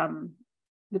privilege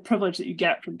that you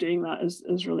get from doing that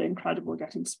is really incredible,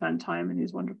 getting to spend time in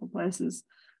these wonderful places.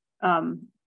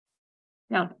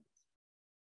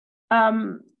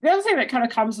 The other thing that kind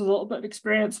of comes with a little bit of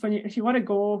experience if you want to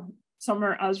go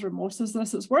somewhere as remote as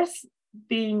this, it's worth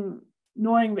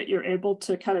knowing that you're able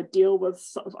to kind of deal with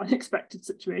sort of unexpected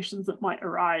situations that might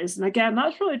arise. And again,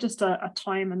 that's really just a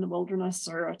time in the wilderness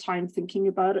or a time thinking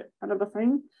about it kind of a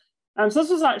thing. So this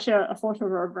was actually a photo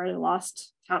of our very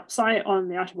last campsite on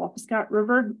the Attawapiskat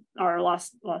River, our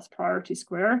last priority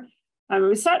square.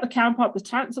 We set the camp up, the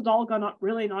tents had all gone up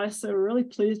really nicely. We were really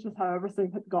pleased with how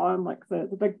everything had gone. Like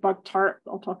the big bug tarp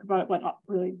I'll talk about went up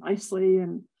really nicely,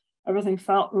 and everything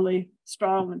felt really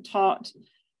strong and taut.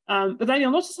 But then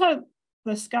you'll notice how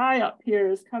the sky up here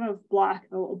is kind of black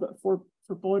and a little bit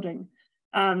foreboding.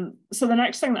 So the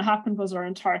next thing that happened was our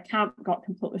entire camp got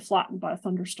completely flattened by a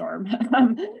thunderstorm.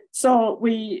 So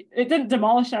it didn't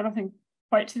demolish anything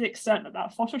quite to the extent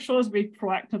that photo shows. We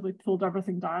proactively pulled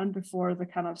everything down before the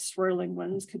kind of swirling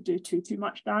winds could do too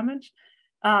much damage.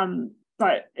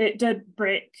 But it did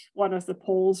break one of the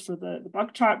poles for the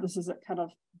bug trap. This is it kind of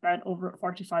bent over at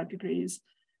 45 degrees.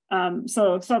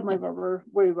 So suddenly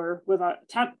we were without a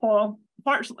tent pole.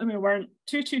 Fortunately, we weren't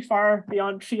too far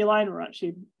beyond tree line. We're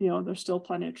actually, there's still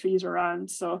plenty of trees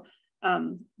around. So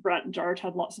Brent and George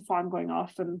had lots of fun going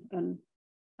off and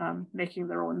making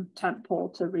their own tent pole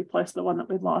to replace the one that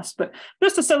we'd lost. But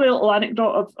just a silly little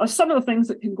anecdote of some of the things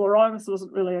that can go wrong. This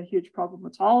wasn't really a huge problem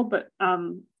at all, but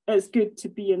it's good to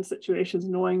be in situations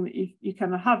knowing that you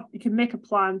can make a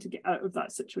plan to get out of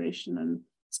that situation and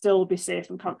still be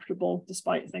safe and comfortable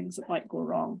despite things that might go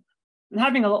wrong. And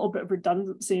having a little bit of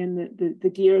redundancy in the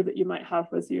gear that you might have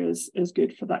with you is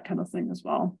good for that kind of thing as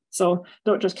well. So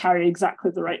don't just carry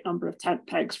exactly the right number of tent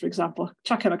pegs, for example.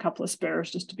 Chuck in a couple of spares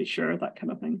just to be sure, that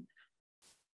kind of thing.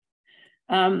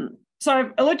 So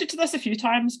I've alluded to this a few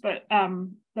times, but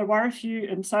there were a few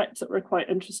insects that were quite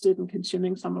interested in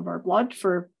consuming some of our blood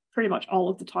for pretty much all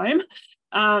of the time.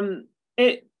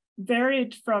 It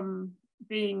varied from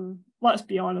being, let's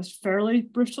be honest, fairly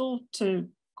brutal to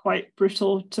quite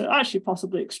brutal to actually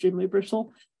possibly extremely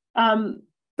brutal.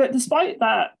 But despite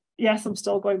that, yes, I'm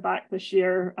still going back this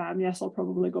year. Yes, I'll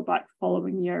probably go back the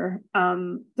following year.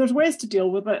 There's ways to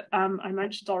deal with it. I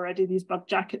mentioned already these bug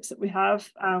jackets that we have,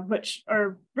 which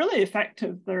are really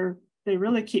effective. They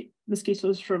really keep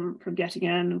mosquitoes from getting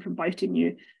in and from biting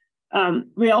you.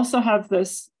 We also have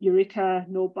this Eureka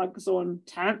no bug zone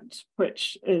tent,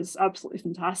 which is absolutely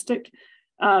fantastic.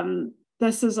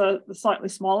 This is a slightly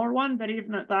smaller one, but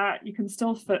even at that, you can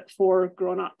still fit 4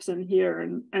 grown-ups in here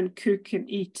and cook and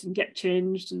eat and get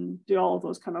changed and do all of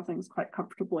those kind of things quite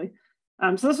comfortably.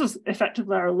 So this was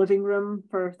effectively our living room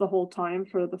for the whole time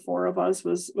for the 4 of us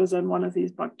was in one of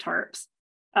these bug tarps.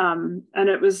 And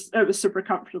it was super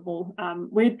comfortable.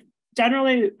 We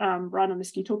generally run a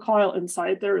mosquito coil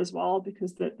inside there as well,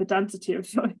 because the density of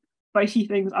bitey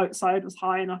things outside was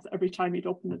high enough that every time you'd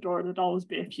open the door, there'd always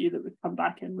be a few that would come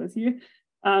back in with you.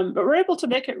 But we're able to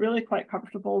make it really quite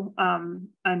comfortable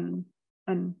and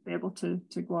be able to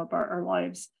go about our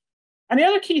lives. And the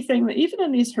other key thing that even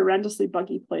in these horrendously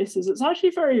buggy places, it's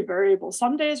actually very variable.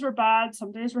 Some days were bad,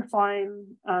 some days were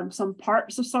fine. Some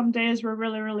parts of some days were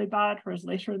really, really bad, whereas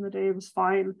later in the day was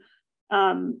fine.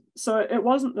 So it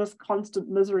wasn't this constant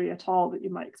misery at all that you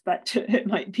might expect it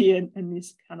might be in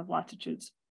these kind of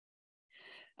latitudes.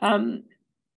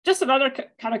 Just another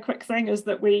kind of quick thing is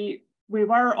that we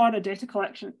were on a data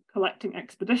collecting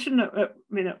expedition.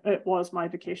 It was my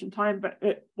vacation time, but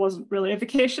it wasn't really a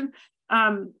vacation.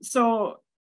 So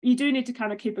you do need to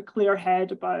kind of keep a clear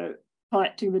head about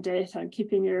collecting the data and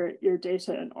keeping your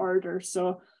data in order.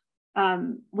 So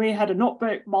we had a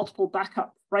notebook, multiple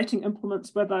backup writing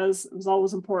implements with us. It was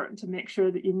always important to make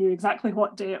sure that you knew exactly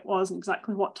what day it was and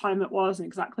exactly what time it was and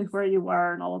exactly where you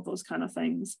were and all of those kind of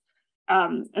things.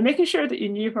 And making sure that you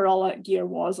knew where all that gear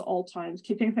was at all times,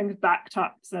 keeping things backed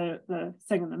up. The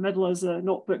thing in the middle is a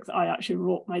notebook that I actually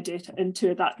wrote my data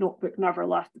into. That notebook never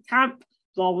left the camp.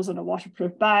 It was always in a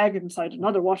waterproof bag inside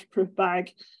another waterproof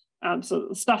bag. So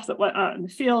the stuff that went out in the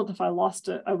field, if I lost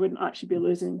it, I wouldn't actually be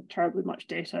losing terribly much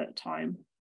data at a time.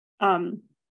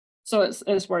 So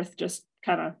it's worth just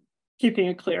kind of keeping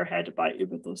a clear head about you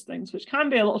with those things, which can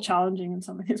be a little challenging in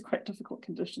some of these quite difficult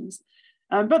conditions.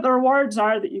 But the rewards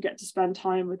are that you get to spend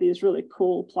time with these really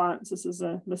cool plants. This is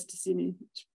a Mysticini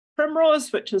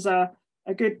primrose, which is a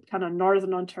good kind of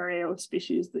Northern Ontario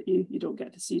species that you don't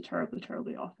get to see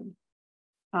terribly often.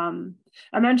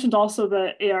 I mentioned also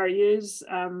the ARUs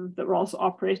that were also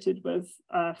operated with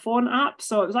a phone app.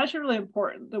 So it was actually really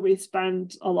important that we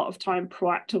spend a lot of time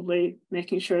proactively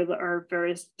making sure that our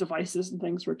various devices and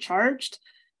things were charged.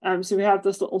 So we have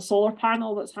this little solar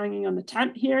panel that's hanging on the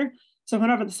tent here. So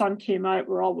whenever the sun came out,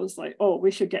 we're always like, oh,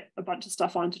 we should get a bunch of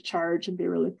stuff onto charge and be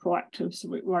really proactive so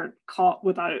we weren't caught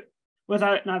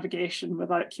without navigation,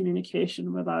 without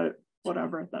communication, without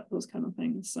whatever, those kind of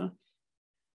things. So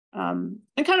and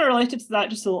kind of related to that,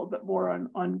 just a little bit more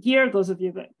on gear. Those of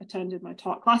you that attended my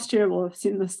talk last year will have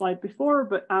seen this slide before,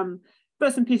 but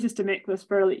bits and pieces to make this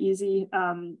fairly easy.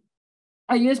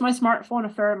 I use my smartphone a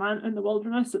fair amount in the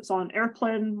wilderness. It's on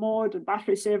airplane mode and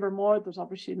battery saver mode. There's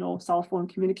obviously no cell phone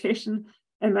communication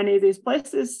in many of these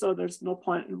places, so there's no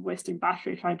point in wasting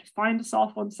battery trying to find a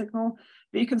cell phone signal,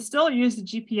 but you can still use the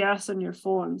GPS on your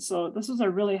phone. So this is a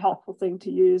really helpful thing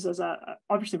to use as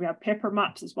obviously we have paper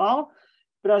maps as well,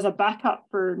 but as a backup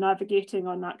for navigating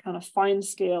on that kind of fine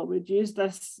scale, we'd use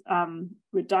this,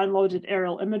 we downloaded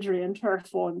aerial imagery into our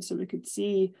phone so we could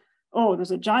see, oh,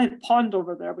 there's a giant pond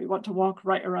over there. We want to walk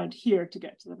right around here to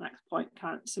get to the next point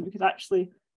count. So we could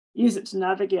actually use it to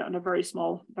navigate on a very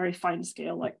small, very fine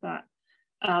scale like that.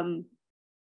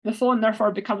 The phone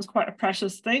therefore becomes quite a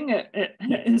precious thing. It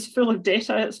is full of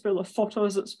data, it's full of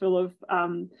photos, it's full of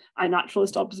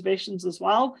iNaturalist observations as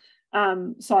well.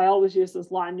 So I always use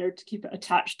this lanyard to keep it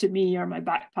attached to me or my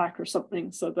backpack or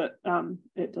something so that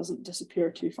it doesn't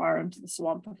disappear too far into the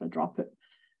swamp if I drop it.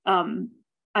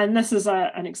 And this is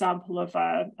an example of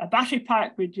a battery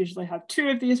pack. We'd usually have 2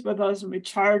 of these with us, and we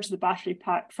charge the battery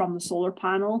pack from the solar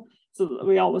panel so that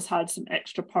we always had some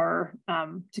extra power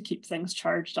to keep things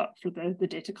charged up for the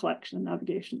data collection and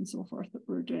navigation and so forth that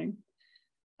we're doing.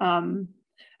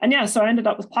 And yeah, so I ended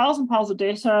up with piles and piles of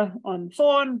data on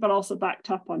phone, but also backed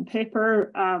up on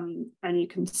paper. And you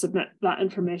can submit that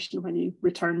information when you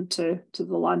return to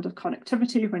the land of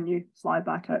connectivity, when you fly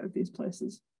back out of these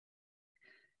places.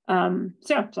 So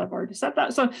yeah, so I've already said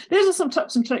that. So these are some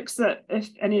tips and tricks that if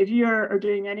any of you are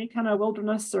doing any kind of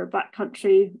wilderness or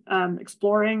backcountry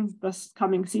exploring this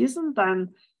coming season, then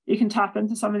you can tap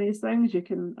into some of these things. You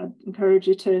can encourage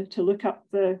you to look up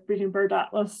the Breeding Bird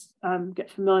Atlas,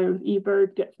 get familiar with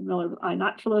eBird, get familiar with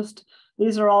iNaturalist.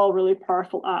 These are all really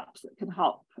powerful apps that can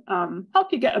help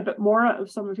you get a bit more out of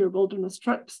some of your wilderness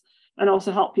trips, and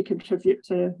also help you contribute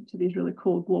to these really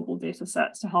cool global data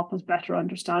sets to help us better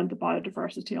understand the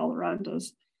biodiversity all around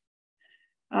us.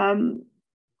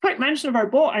 Quick mention of our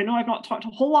boat. I know I've not talked a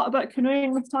whole lot about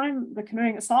canoeing this time, the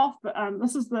canoeing itself, but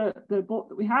this is the boat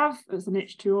that we have. It's an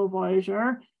H2O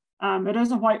Voyageur. It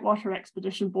is a whitewater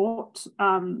expedition boat.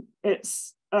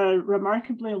 It's a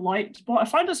remarkably light boat. I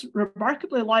find it's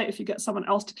remarkably light if you get someone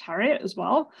else to carry it as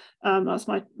well. That's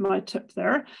my tip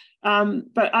there.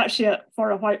 But actually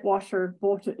for a whitewater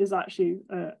boat, it is actually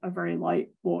a very light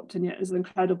boat, and yet is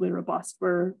incredibly robust.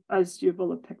 We're, as you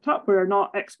will have picked up, we're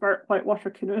not expert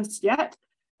whitewater canoeists yet.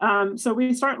 So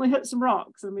we certainly hit some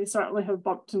rocks, and we certainly have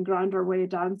bumped and ground our way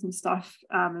down some stuff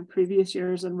in previous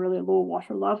years in really low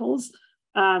water levels.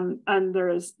 And there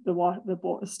is the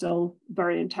boat is still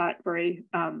very intact, very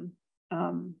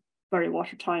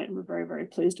watertight, and we're very, very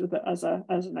pleased with it as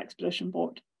an expedition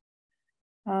boat.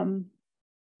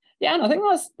 Yeah, and I think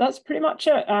that's pretty much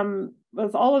it.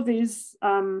 With all of these,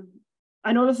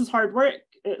 I know this is hard work.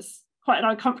 It's quite an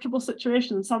uncomfortable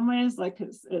situation in some ways. Like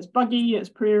it's buggy, it's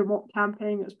pretty remote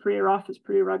camping, it's pretty rough, it's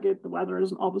pretty rugged. The weather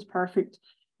isn't always perfect,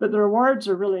 but the rewards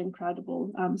are really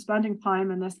incredible. Spending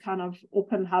time in this kind of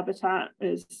open habitat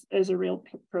is a real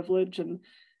privilege, and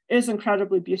is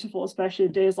incredibly beautiful, especially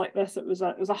days like this. It was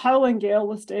a howling gale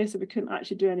this day, so we couldn't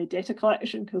actually do any data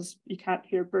collection because you can't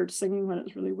hear birds singing when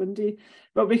it's really windy.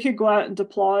 But we could go out and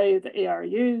deploy the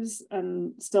ARUs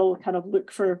and still kind of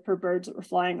look for birds that were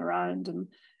flying around. And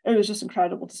it was just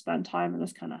incredible to spend time in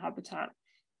this kind of habitat.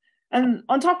 And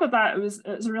on top of that, it was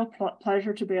a real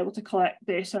pleasure to be able to collect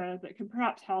data that can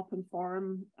perhaps help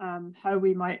inform how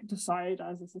we might decide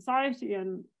as a society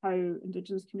and how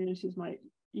Indigenous communities might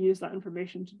use that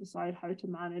information to decide how to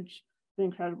manage the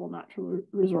incredible natural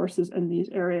resources in these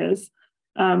areas.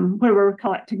 Where we're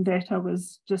collecting data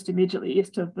was just immediately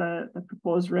east of the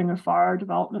proposed Ring of Fire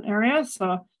development area.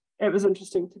 So it was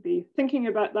interesting to be thinking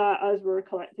about that as we're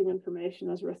collecting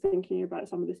information, as we're thinking about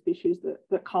some of the species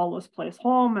that call this place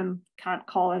home and can't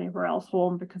call anywhere else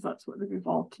home because that's what they've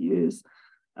evolved to use.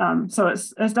 So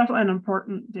it's definitely an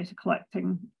important data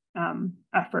collecting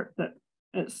effort that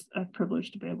it's a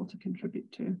privilege to be able to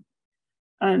contribute to.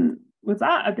 And with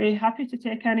that, I'd be happy to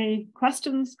take any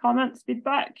questions, comments,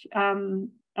 feedback, and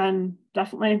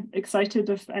definitely excited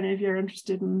if any of you are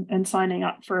interested in signing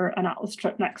up for an Atlas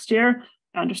trip next year.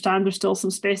 I understand there's still some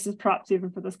spaces, perhaps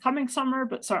even for this coming summer,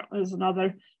 but certainly there's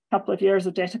another couple of years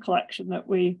of data collection that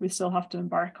we still have to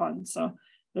embark on. So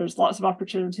there's lots of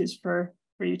opportunities for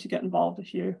you to get involved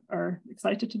if you are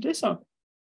excited to do so.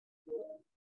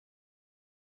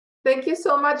 Thank you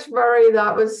so much, Mhairi.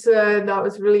 That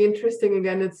was really interesting.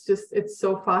 Again, it's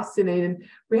so fascinating.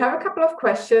 We have a couple of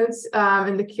questions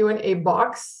in the Q&A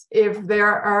box. If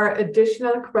there are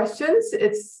additional questions,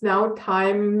 it's now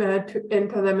time to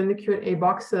enter them in the Q&A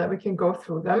box so that we can go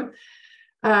through them.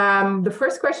 The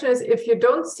first question is, if you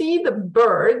don't see the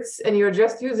birds and you're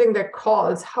just using their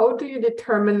calls, how do you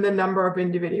determine the number of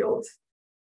individuals?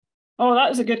 Oh,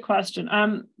 that is a good question.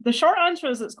 The short answer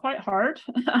is it's quite hard.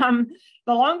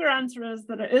 The longer answer is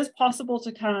that it is possible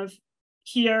to kind of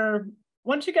hear,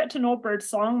 once you get to know bird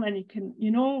song, then you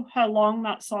know how long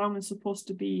that song is supposed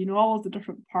to be, you know all of the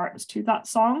different parts to that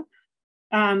song.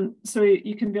 So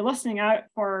you can be listening out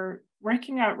for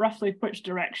working out roughly which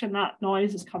direction that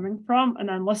noise is coming from, and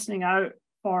then listening out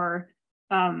for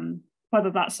whether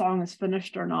that song is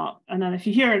finished or not. And then if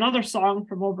you hear another song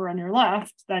from over on your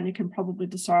left, then you can probably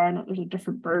discern that there's a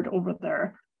different bird over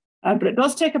there. But it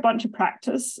does take a bunch of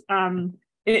practice.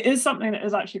 It is something that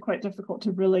is actually quite difficult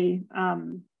to really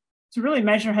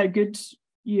measure how good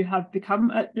you have become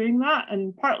at doing that.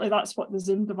 And partly that's what the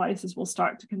Zoom devices will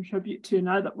start to contribute to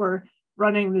now that we're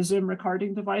running the Zoom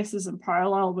recording devices in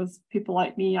parallel with people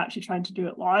like me actually trying to do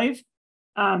it live.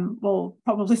 We'll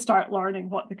probably start learning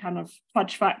what the kind of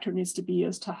fudge factor needs to be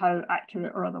as to how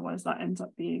accurate or otherwise that ends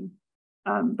up being.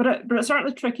 But it's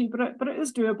certainly tricky, but it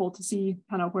is doable to see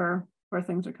kind of where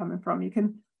things are coming from.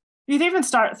 You'd even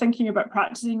start thinking about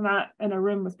practicing that in a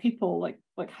room with people, like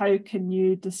how can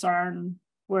you discern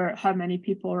how many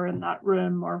people are in that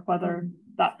room, or whether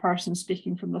that person's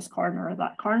speaking from this corner or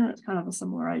that corner. It's kind of a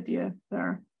similar idea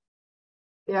there.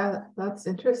 Yeah, that's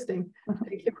interesting.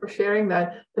 Thank you for sharing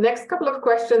that. The next couple of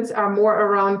questions are more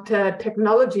around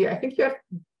technology. I think you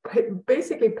have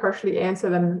basically partially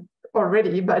answered them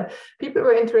already, but people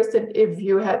were interested if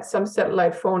you had some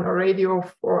satellite phone or radio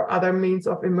or other means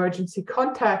of emergency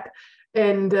contact,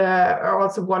 and are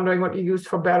also wondering what you use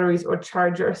for batteries or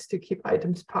chargers to keep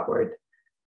items powered.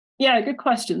 Yeah, good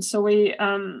question. So we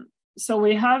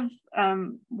have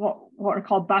what are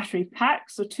called battery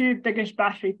packs. So 2 biggish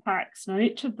battery packs. Now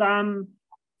each of them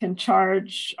can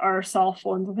charge our cell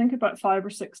phones, I think about 5 or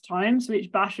 6 times. So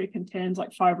each battery contains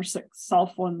like 5 or 6 cell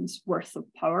phones worth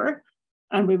of power.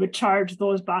 And we would charge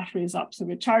those batteries up. So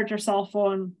we'd charge your cell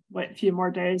phone, wait a few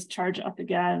more days, charge it up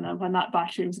again. And when that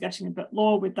battery was getting a bit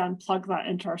low, we'd then plug that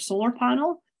into our solar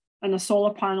panel. And the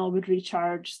solar panel would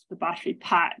recharge the battery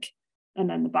pack. And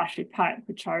then the battery pack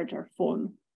would charge our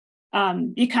phone.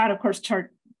 You can, of course,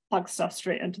 plug stuff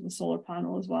straight into the solar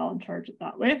panel as well and charge it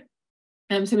that way.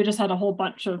 So we just had a whole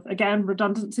bunch of, again,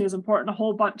 redundancy is important, a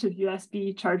whole bunch of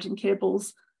USB charging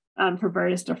cables for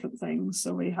various different things.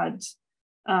 So we had,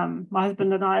 my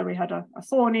husband and I, we had a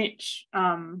phone each.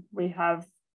 We have,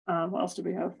 what else do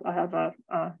we have? I have a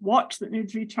watch that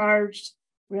needs recharged.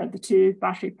 We had the 2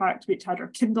 battery packs. We each had our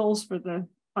Kindles for the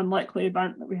unlikely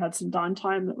event that we had some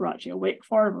downtime that we're actually awake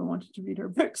for and we wanted to read our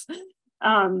books.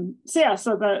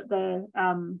 So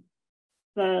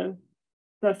the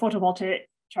photovoltaic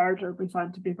charger we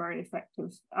found to be very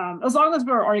effective. As long as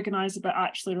we're organized about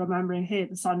actually remembering, hey,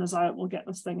 the sun is out, we'll get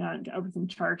this thing out and get everything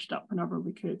charged up whenever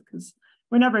we could, because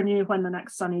we never knew when the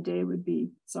next sunny day would be.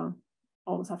 So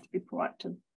always have to be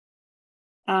proactive.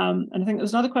 And I think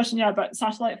there's another question, about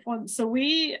satellite phones. So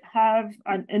we have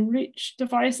an inReach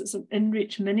device. It's an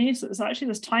inReach Mini. So it's actually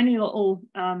this tiny little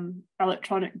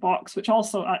electronic box, which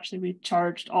also actually we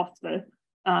charged off the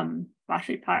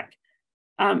battery pack.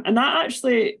 And that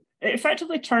actually, it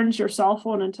effectively turns your cell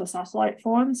phone into a satellite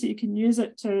phone. So you can use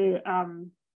it to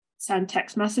send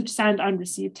and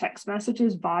receive text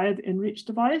messages via the inReach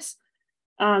device.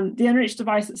 The inReach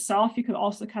device itself, you can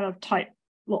also kind of type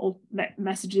little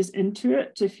messages into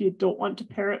it if you don't want to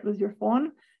pair it with your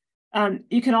phone.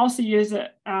 You can also use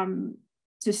it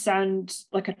to send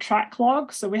like a track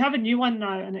log. So we have a new one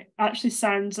now, and it actually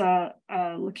sends our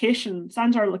location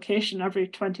every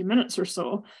 20 minutes or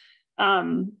so.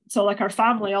 So like our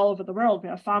family all over the world, we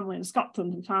have family in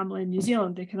Scotland and family in New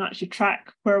Zealand, they can actually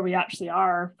track where we actually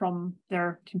are from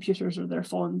their computers or their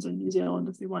phones in New Zealand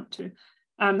if they want to.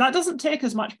 That doesn't take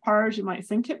as much power as you might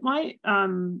think it might.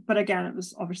 But again, it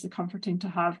was obviously comforting to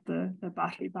have the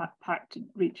battery pack to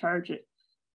recharge it.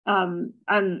 And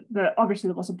obviously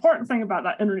the most important thing about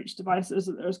that inReach device is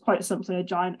that there's quite simply a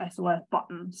giant SOS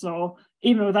button. So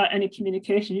even without any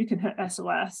communication, you can hit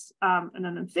SOS, and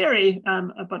then in theory,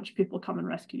 a bunch of people come and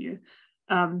rescue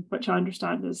you, which I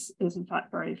understand is in fact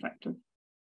very effective.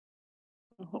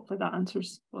 So hopefully that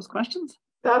answers those questions.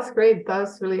 That's great.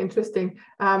 That's really interesting.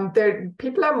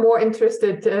 People are more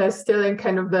interested still in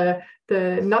kind of the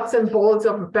nuts and bolts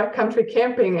of backcountry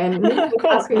camping, and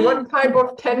cool. Asking what type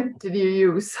of tent did you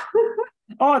use?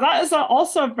 Oh, that is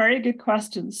also a very good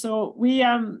question. So we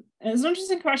it's an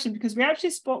interesting question because we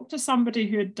actually spoke to somebody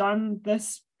who had done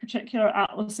this particular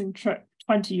atlasing trip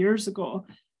 20 years ago.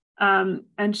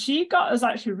 And she got us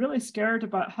actually really scared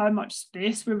about how much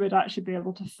space we would actually be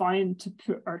able to find to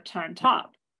put our tent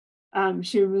up.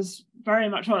 She was very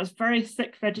much, it's very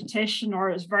thick vegetation, or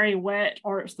it's very wet,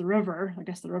 or it's the river. I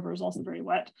guess the river is also very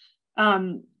wet.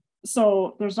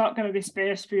 So there's not going to be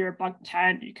space for your bug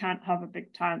tent. You can't have a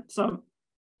big tent. So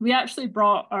we actually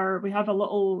we have a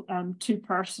little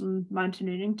 2-person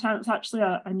mountaineering tent. It's actually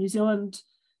a New Zealand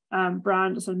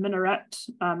brand. It's a Minaret,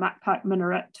 MacPack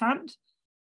Minaret tent.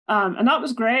 And that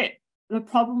was great. The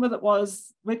problem with it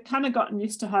was we'd kind of gotten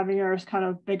used to having our kind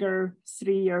of bigger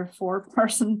 3 or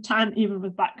 4-person tent, even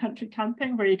with backcountry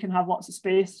camping, where you can have lots of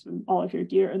space and all of your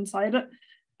gear inside it.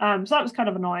 So that was kind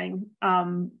of annoying.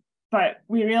 But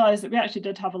we realized that we actually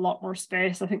did have a lot more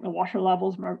space. I think the water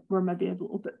levels were maybe a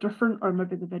little bit different, or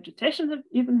maybe the vegetation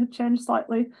had changed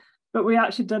slightly. But we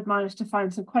actually did manage to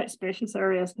find some quite spacious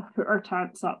areas to put our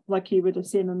tents up, like you would have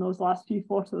seen in those last few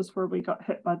photos where we got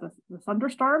hit by the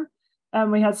thunderstorm. And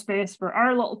we had space for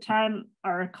our little tent.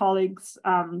 Our colleagues,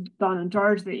 Don and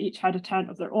George, they each had a tent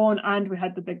of their own, and we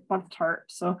had the big bunk tarp.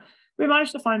 So we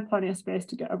managed to find plenty of space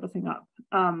to get everything up.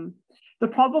 The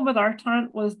problem with our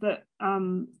tent was that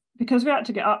because we had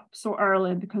to get up so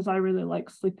early, and because I really like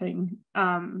sleeping,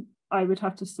 I would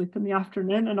have to sleep in the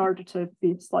afternoon in order to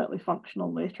be slightly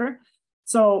functional later.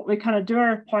 So we kind of do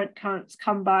our point counts,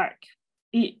 come back,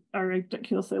 eat a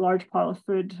ridiculously large pile of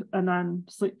food, and then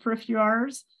sleep for a few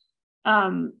hours.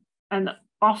 And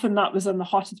often that was in the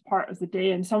hottest part of the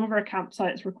day, and some of our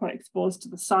campsites were quite exposed to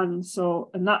the sun.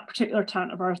 So in that particular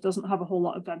tent of ours doesn't have a whole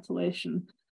lot of ventilation.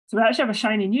 So we actually have a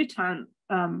shiny new tent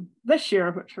this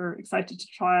year, which we're excited to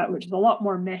try out, which is a lot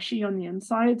more meshy on the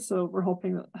inside. So we're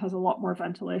hoping that it has a lot more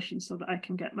ventilation so that I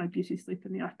can get my beauty sleep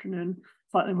in the afternoon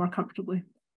slightly more comfortably.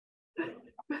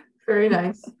 Very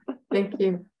nice. Thank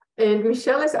you. And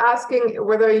Michelle is asking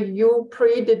whether you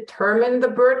predetermine the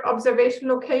bird observation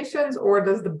locations, or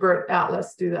does the Bird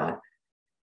Atlas do that?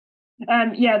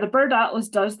 Yeah, the Bird Atlas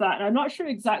does that. And I'm not sure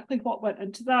exactly what went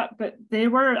into that, but they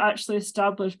were actually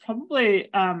established probably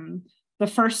the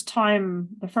first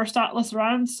Atlas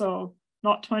round, so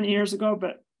not 20 years ago,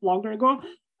 but longer ago.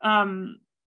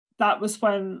 That was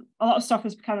when a lot of stuff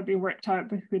was kind of being worked out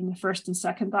between the first and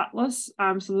second Atlas.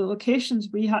 So the locations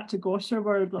we had to go to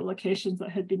were the locations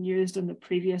that had been used in the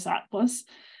previous Atlas.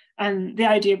 And the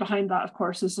idea behind that, of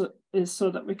course, is so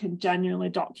that we can genuinely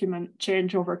document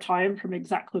change over time from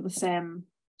exactly the same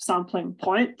sampling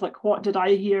point. Like, what did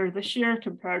I hear this year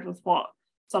compared with what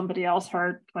somebody else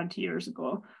heard 20 years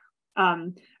ago?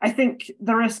 I think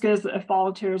the risk is that if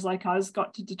volunteers like us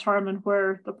got to determine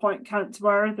where the point counts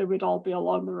were, they would all be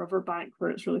along the riverbank where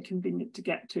it's really convenient to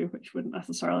get to, which wouldn't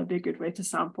necessarily be a good way to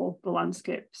sample the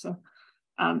landscape. So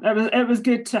it was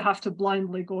good to have to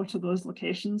blindly go to those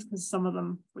locations, because some of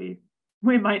them we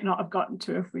might not have gotten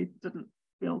to if we didn't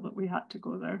feel that we had to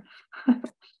go there.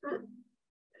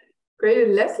 Great.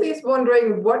 And Leslie is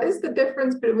wondering, what is the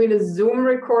difference between a Zoom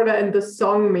recorder and the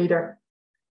song meter?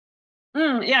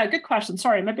 Yeah, good question.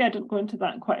 Sorry, maybe I didn't go into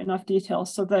that in quite enough detail.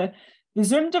 So the The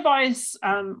Zoom device,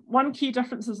 one key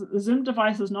difference is that the Zoom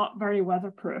device is not very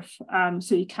weatherproof.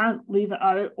 So you can't leave it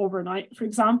out overnight, for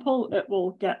example. It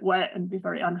will get wet and be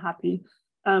very unhappy.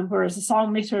 Whereas the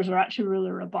song meters are actually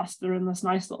really robust. They're in this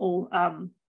nice little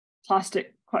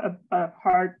plastic, quite a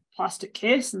hard plastic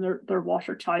case, and they're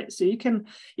watertight. So you can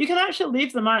actually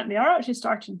leave them out, and they are actually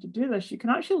starting to do this. You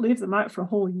can actually leave them out for a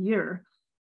whole year.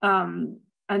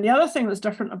 And the other thing that's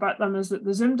different about them is that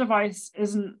the Zoom device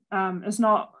is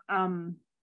not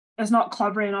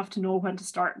clever enough to know when to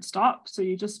start and stop. So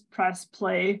you just press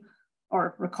play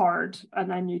or record,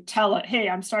 and then you tell it, hey,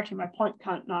 I'm starting my point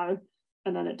count now.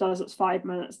 And then it does its 5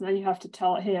 minutes. And then you have to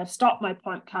tell it, hey, I've stopped my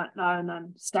point count now, and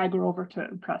then stagger over to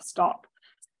it and press stop.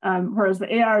 Whereas the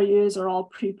ARUs are all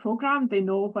pre-programmed. They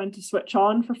know when to switch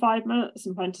on for 5 minutes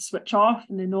and when to switch off,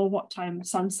 and they know what time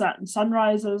sunset and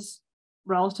sunrise is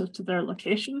relative to their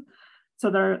location.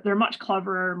 So they're much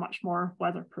cleverer, much more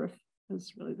weatherproof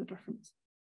is really the difference.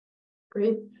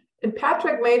 Great. And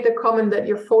Patrick made the comment that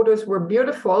your photos were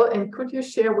beautiful. And could you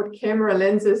share what camera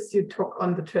lenses you took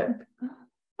on the trip?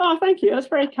 Oh, thank you. That's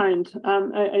very kind.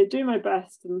 I do my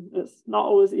best, and it's not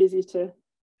always easy to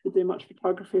do much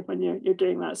photography when you're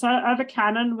doing that. So I have a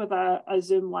Canon with a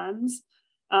zoom lens.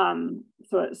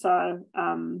 So it's a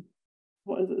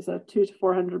what is it? It's a 200 to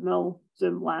 400 mil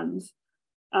zoom lens.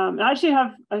 I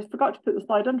forgot to put the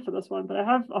slide in for this one, but I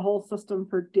have a whole system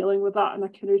for dealing with that on a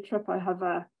canoe trip. I have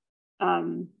it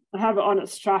on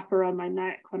its strap around my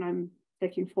neck when I'm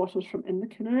taking photos from in the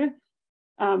canoe,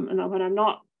 and then when I'm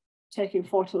not taking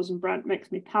photos and Brent makes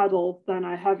me paddle, then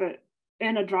I have it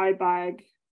in a dry bag,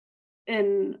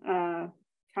 in a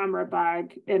camera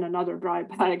bag, in another dry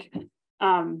bag,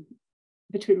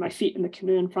 between my feet and the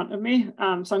canoe in front of me.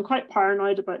 So I'm quite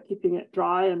paranoid about keeping it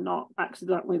dry and not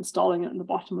accidentally installing it in the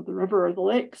bottom of the river or the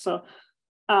lake. So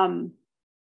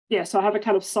so I have a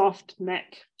kind of soft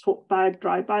neck tote bag,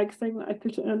 dry bag thing that I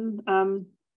put it in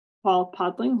while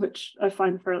paddling, which I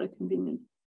find fairly convenient.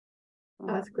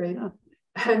 That's great. Yeah.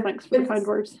 Thanks for the kind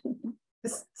words.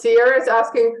 Sierra is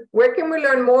asking, where can we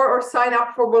learn more or sign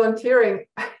up for volunteering?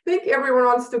 I think everyone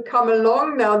wants to come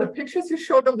along now. The pictures you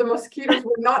showed of the mosquitoes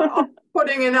were not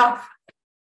putting enough.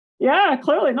 Yeah,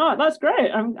 clearly not. That's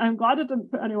great. I'm glad it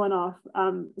didn't put anyone off.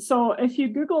 So if you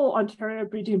Google Ontario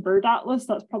Breeding Bird Atlas,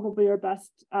 that's probably your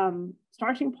best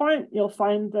starting point. You'll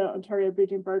find the Ontario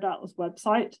Breeding Bird Atlas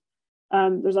website.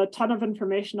 There's a ton of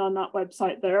information on that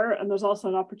website there, and there's also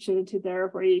an opportunity there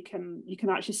where you can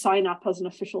actually sign up as an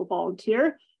official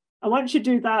volunteer. And once you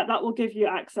do that, that will give you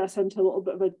access into a little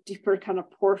bit of a deeper kind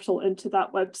of portal into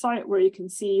that website where you can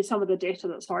see some of the data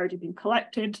that's already been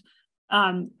collected,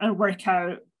 and work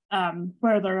out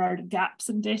where there are gaps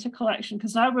in data collection.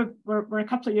 Because now we're a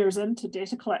couple of years into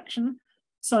data collection.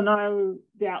 So now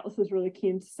the Atlas is really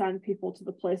keen to send people to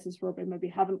the places where we maybe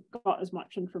haven't got as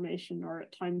much information, or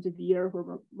at times of year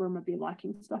where we're maybe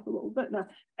lacking stuff a little bit. Now,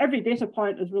 every data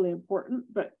point is really important,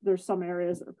 but there's some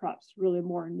areas that are perhaps really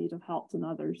more in need of help than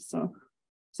others. So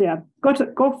yeah, go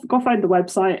find the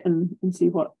website and see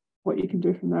what you can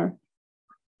do from there.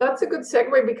 That's a good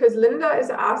segue, because Linda is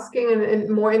asking and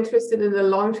more interested in the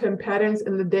long-term patterns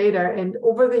in the data. And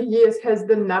over the years, has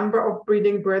the number of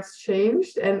breeding birds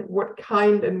changed, and what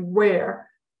kind and where?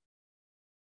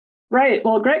 Right.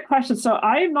 Well, great question. So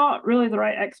I'm not really the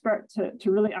right expert to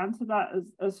really answer that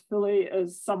as fully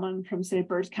as someone from, say,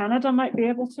 Birds Canada might be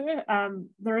able to.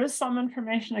 There is some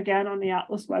information, again, on the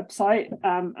Atlas website,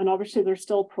 and obviously they're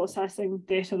still processing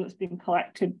data that's being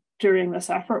collected during this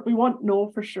effort. We won't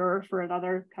know for sure for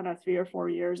another kind of 3 or 4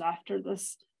 years after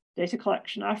this data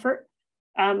collection effort.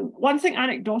 One thing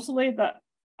anecdotally that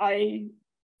I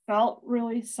felt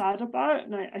really sad about,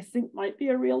 and I think might be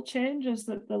a real change, is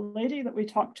that the lady that we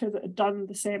talked to that had done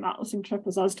the same atlasing trip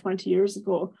as us 20 years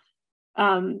ago,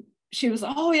 she was,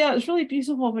 oh yeah, it's really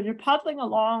beautiful when you're paddling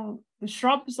along the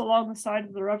shrubs along the side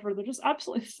of the river. They're just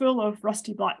absolutely full of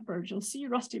rusty blackbirds. You'll see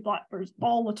rusty blackbirds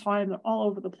all the time. They're all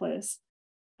over the place.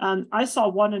 I saw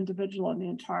one individual on the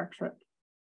entire trip.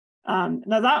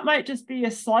 Now that might just be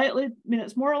a slightly,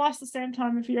 it's more or less the same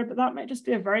time of year, but that might just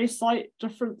be a very slight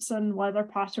difference in weather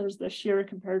patterns this year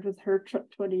compared with her trip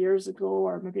 20 years ago,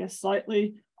 or maybe a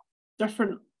slightly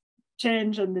different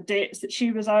change in the dates that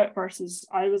she was out versus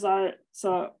I was out.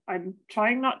 So I'm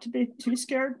trying not to be too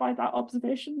scared by that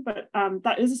observation, but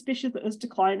that is a species that is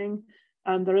declining,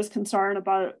 and there is concern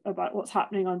about what's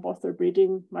happening on both their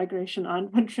breeding, migration,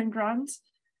 and wintering grounds.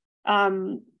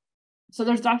 So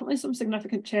there's definitely some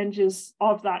significant changes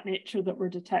of that nature that we're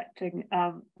detecting.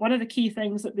 One of the key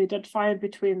things that they did find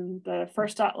between the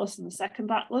first atlas and the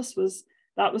second atlas was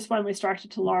when we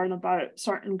started to learn about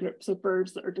certain groups of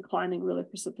birds that are declining really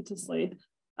precipitously.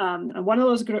 And one of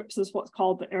those groups is what's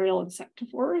called the aerial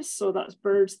insectivores. So that's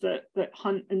birds that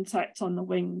hunt insects on the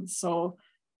wings. So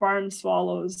barn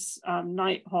swallows,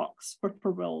 nighthawks,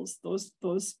 whippoorwills,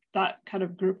 that kind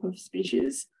of group of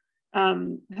species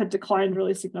had declined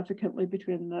really significantly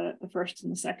between the first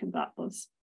and the second atlas.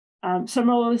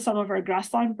 Similarly, some of our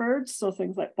grassland birds, so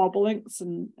things like bobolinks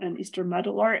and eastern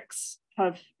meadowlarks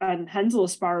and Henslow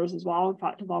sparrows as well, in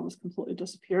fact, have almost completely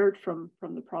disappeared from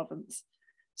the province.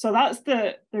 So that's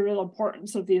the real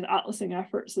importance of these atlasing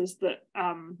efforts, is that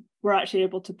we're actually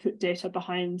able to put data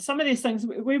behind some of these things.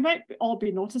 We might all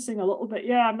be noticing a little bit,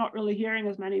 yeah, I'm not really hearing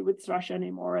as many wood thrush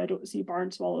anymore. I don't see barn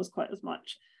swallows quite as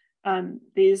much.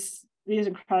 These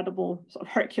incredible sort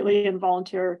of Herculean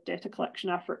volunteer data collection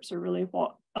efforts are really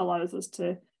what allows us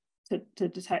to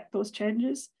detect those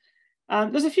changes.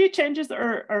 There's a few changes that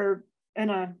are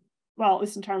in well, at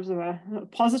least in terms of a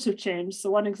positive change.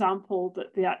 So one example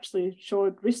that they actually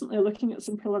showed recently, looking at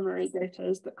some preliminary data,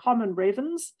 is that common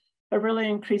ravens have really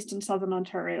increased in Southern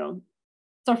Ontario.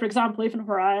 So for example, even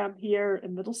where I am here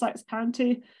in Middlesex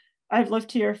County, I've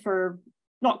lived here for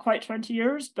not quite 20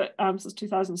 years, but since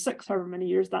 2006, however many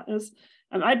years that is.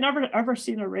 I'd never ever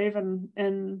seen a raven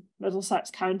in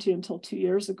Middlesex County until 2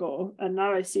 years ago. And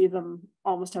now I see them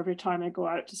almost every time I go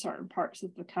out to certain parts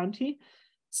of the county.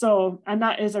 So, and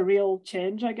that is a real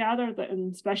change, I gather, that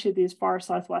in especially these far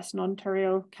southwestern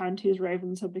Ontario counties,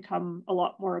 ravens have become a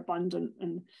lot more abundant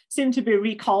and seem to be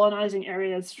recolonizing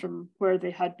areas from where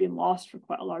they had been lost for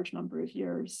quite a large number of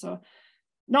years. So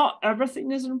not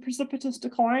everything is in precipitous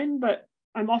decline, but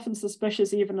I'm often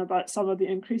suspicious even about some of the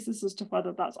increases as to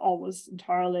whether that's always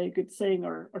entirely a good thing,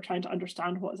 or trying to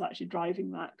understand what is actually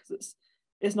driving that, because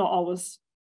it's not always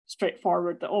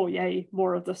straightforward that, oh yay,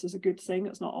 more of this is a good thing.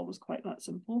 It's not always quite that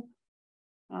simple.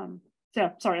 So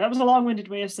yeah, sorry, that was a long-winded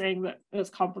way of saying that it's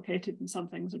complicated and some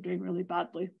things are doing really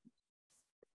badly.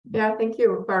 Yeah, thank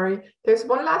you, Barry. There's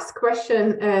one last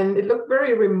question, and it looked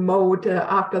very remote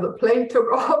after the plane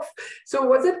took off. So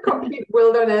was it complete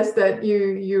wilderness that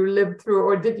you lived through,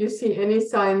 or did you see any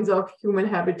signs of human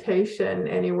habitation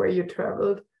anywhere you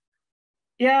traveled?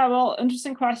 Yeah, well,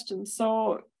 interesting question.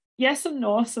 So yes and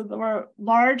no. So there were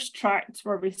large tracts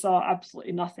where we saw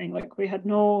absolutely nothing. Like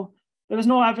there was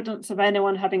no evidence of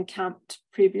anyone having camped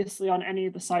previously on any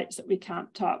of the sites that we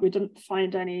camped at. We didn't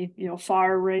find any,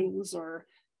 fire rings or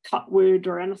cut wood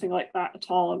or anything like that at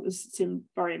all. It seemed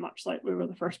very much like we were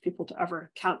the first people to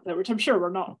ever camp there, which I'm sure we're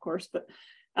not, of course, but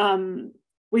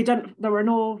there were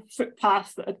no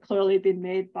footpaths that had clearly been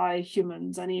made by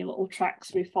humans. Any little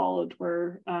tracks we followed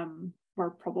were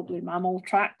probably mammal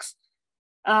tracks.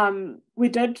 I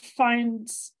did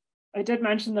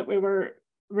mention that we were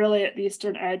really at the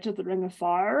eastern edge of the Ring of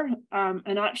Fire,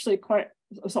 and actually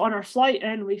so on our flight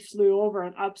in, we flew over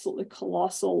an absolutely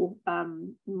colossal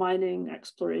mining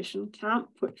exploration camp,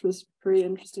 which was pretty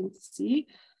interesting to see.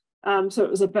 So it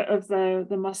was a bit of the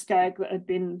muskeg that had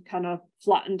been kind of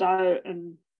flattened out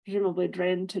and presumably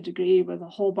drained to a degree, with a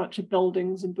whole bunch of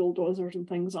buildings and bulldozers and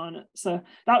things on it. So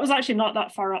that was actually not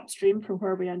that far upstream from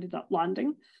where we ended up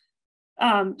landing.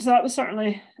 So that was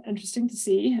certainly interesting to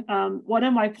see. One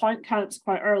of my point counts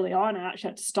quite early on, I actually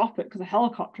had to stop it because a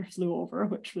helicopter flew over,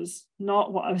 which was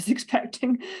not what I was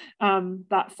expecting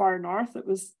that far north. It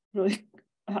was really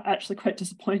actually quite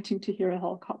disappointing to hear a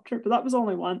helicopter, but that was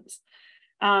only once.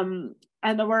 And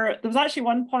there was actually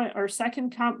one point, our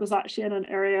second camp was actually in an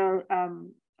area,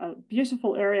 a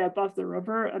beautiful area above the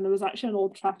river, and there was actually an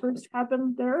old trapper's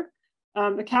cabin there.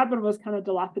 The cabin was kind of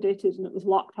dilapidated and it was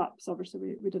locked up, so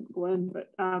obviously we didn't go in, but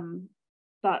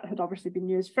that had obviously been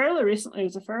used fairly recently.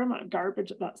 There's a fair amount of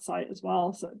garbage at that site as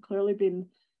well, so it had clearly been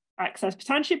accessed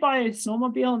potentially by a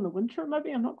snowmobile in the winter,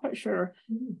 maybe, I'm not quite sure.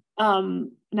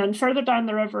 And then further down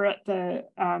the river at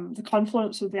the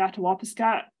confluence of the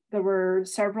Attawapiskat, there were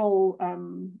several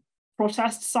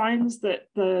protest signs that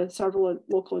several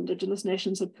local Indigenous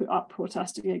nations had put up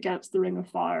protesting against the Ring of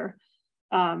Fire.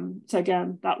 So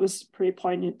again, that was pretty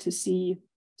poignant to see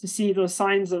those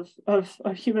signs of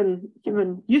human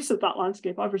use of that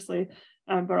landscape, obviously,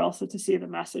 but also to see the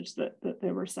message that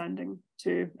they were sending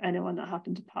to anyone that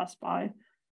happened to pass by.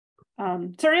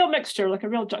 It's a real mixture, like a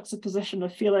real juxtaposition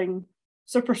of feeling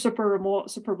super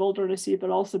remote, super wildernessy, but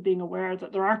also being aware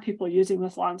that there are people using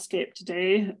this landscape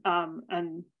today,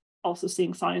 and also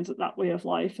seeing signs that way of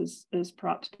life is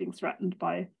perhaps being threatened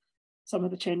by some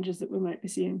of the changes that we might be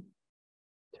seeing.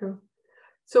 True.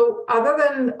 So other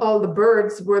than all the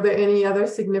birds, were there any other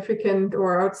significant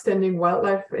or outstanding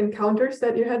wildlife encounters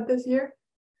that you had this year?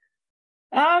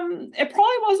 It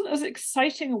probably wasn't as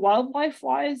exciting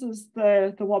wildlife-wise as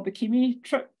the Wabakimi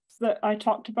trip that I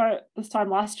talked about this time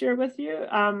last year with you.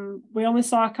 We only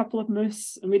saw a couple of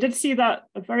moose, and we did see that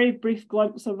a very brief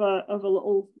glimpse of a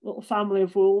little family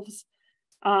of wolves.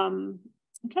 I'm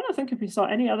trying to think if we saw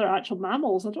any other actual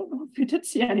mammals. I don't know if we did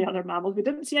see any other mammals. We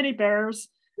didn't see any bears.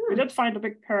 We did find a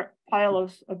big pile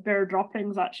of bear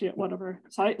droppings actually at one of our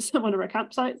sites, one of our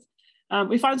campsites.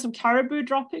 We found some caribou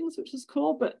droppings, which is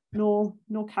cool, but no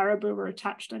caribou were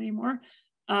attached anymore.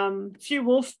 A few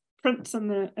wolf prints in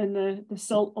the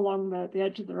silt along the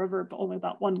edge of the river, but only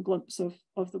that one glimpse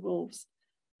of the wolves.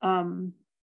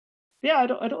 Yeah, I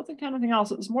don't think anything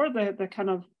else. It was more the kind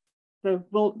of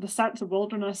the sense of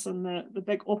wilderness and the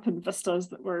big open vistas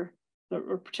that were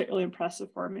particularly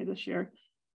impressive for me this year.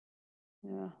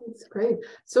 Yeah, that's great.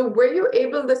 So were you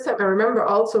able this time? I remember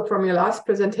also from your last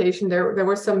presentation there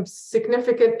were some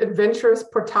significant adventurous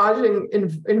portaging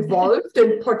involved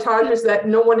in portages that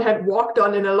no one had walked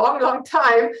on in a long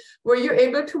time. Were you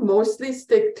able to mostly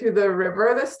stick to the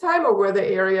river this time, or were there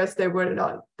areas that were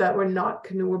not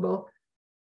canoeable?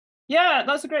 Yeah,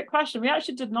 that's a great question. We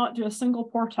actually did not do a single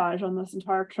portage on this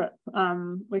entire trip.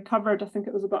 We covered, I think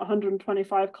it was about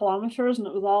 125 kilometers, and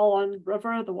it was all on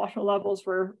river. The water levels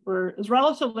it was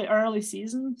relatively early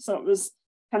season, so it was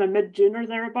kind of mid-June or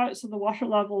thereabouts. So the water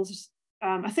levels,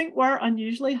 I think, were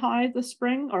unusually high this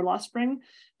spring or last spring,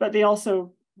 but we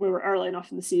were early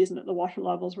enough in the season that the water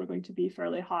levels were going to be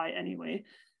fairly high anyway.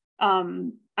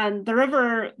 And the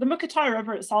river, the Mukatai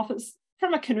River itself,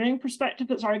 from a canoeing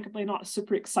perspective, it's arguably not a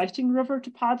super exciting river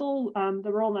to paddle.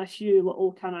 There were only a few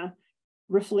little kind of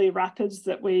riffly rapids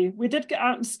that we did get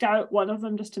out and scout one of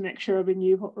them just to make sure we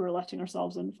knew what we were letting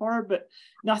ourselves in for, but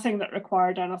nothing that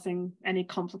required any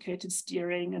complicated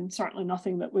steering, and certainly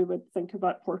nothing that we would think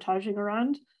about portaging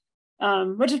around,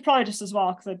 which is probably just as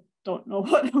well, because I don't know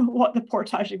what the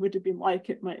portaging would have been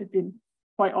like. It might have been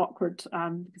quite awkward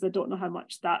because I don't know how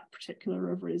much that particular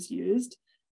river is used.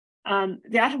 The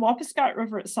Attawapiskat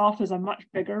River itself is a much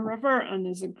bigger river and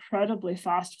is incredibly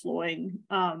fast flowing.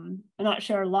 And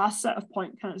actually our last set of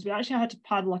point counts, we actually had to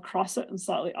paddle across it and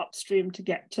slightly upstream to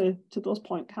get to those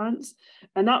point counts.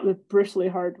 And that was brutally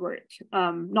hard work,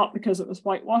 not because it was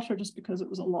white water, just because it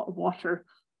was a lot of water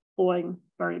flowing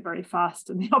very, very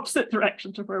fast in the opposite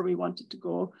direction to where we wanted to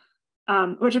go.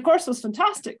 Which of course was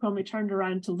fantastic when we turned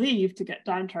around to leave to get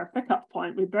down to our pickup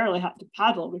point. We barely had to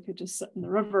paddle. We could just sit in the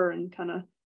river and kind of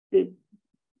be,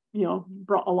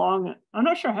 brought along. I'm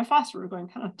not sure how fast we were going,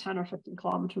 kind of 10 or 15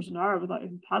 kilometers an hour without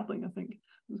even paddling. I think it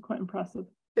was quite impressive.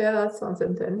 Yeah, that sounds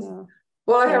intense. Yeah.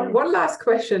 Well, I have one last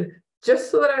question,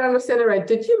 just so that I understand it right.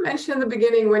 Did you mention in the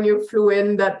beginning when you flew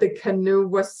in that the canoe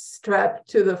was strapped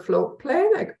to the float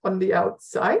plane, like on the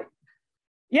outside?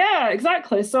 Yeah,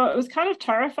 exactly. So it was kind of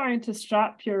terrifying to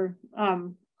strap your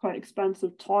quite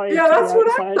expensive toy. Yeah, that's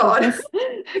what I thought. This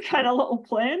kind of little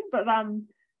plane, but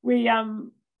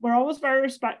we're always very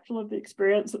respectful of the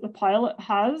experience that the pilot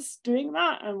has doing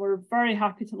that, and we're very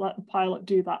happy to let the pilot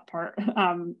do that part.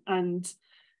 And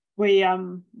we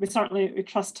certainly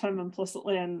trust him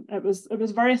implicitly, and it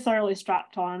was very thoroughly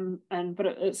strapped on, but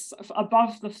it's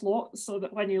above the float, so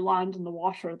that when you land in the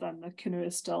water, then the canoe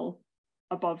is still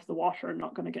above the water and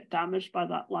not going to get damaged by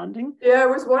that landing. Yeah, I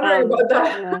was wondering about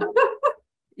that.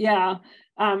 Yeah.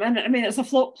 And I mean, it's a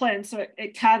float plane, so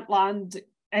it can't land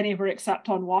anywhere except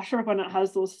on water when it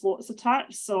has those floats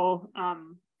attached. So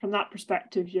from that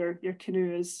perspective, your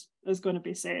canoe is going to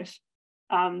be safe.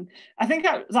 I think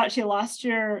it was actually last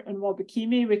year in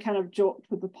Wabakimi, we kind of joked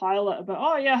with the pilot about,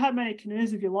 oh yeah, how many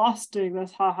canoes have you lost doing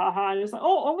this? Ha ha ha. And he was like,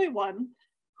 oh, only one.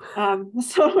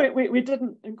 So we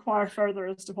didn't inquire further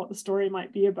as to what the story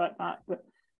might be about that, but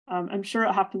I'm sure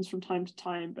it happens from time to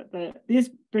time. But these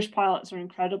bush pilots are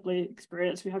incredibly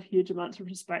experienced. We have huge amounts of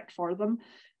respect for them.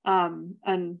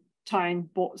 And tying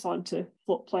boats onto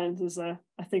float planes is a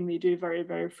thing they do very,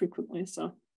 very frequently.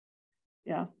 So,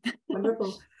 yeah.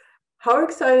 Wonderful. How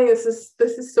exciting is this?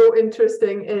 This is so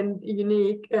interesting and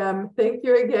unique. Thank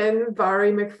you again,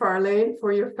 Mhairi McFarlane,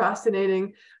 for your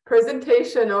fascinating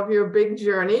presentation of your big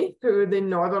journey through the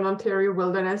Northern Ontario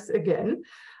wilderness again.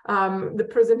 The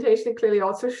presentation clearly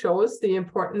also shows the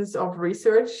importance of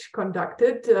research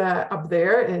conducted up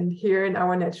there and here in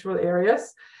our natural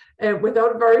areas.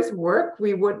 Without Mhairi's work,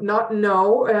 we would not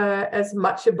know as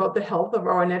much about the health of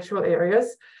our natural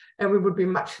areas, and we would be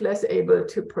much less able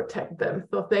to protect them.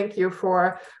 So thank you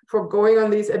for going on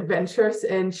these adventures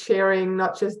and sharing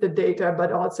not just the data,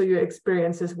 but also your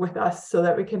experiences with us, so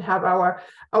that we can have our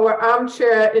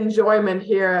armchair enjoyment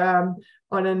here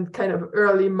on a kind of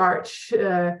early March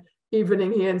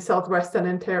evening here in southwestern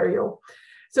Ontario.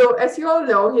 So as you all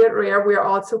know, here at RARE, we are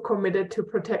also committed to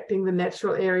protecting the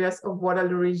natural areas of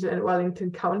Waterloo Region and Wellington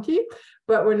County,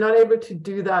 but we're not able to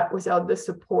do that without the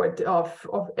support of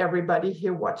everybody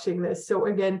here watching this. So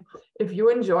again, if you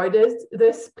enjoyed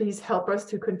this, please help us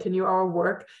to continue our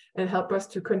work and help us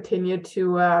to continue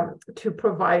to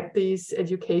provide these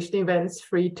education events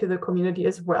free to the community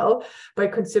as well by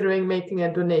considering making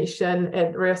a donation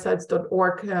at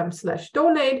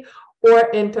raresites.org/donate,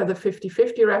 or enter the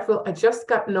 50-50 raffle. I just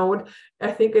got note,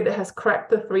 I think it has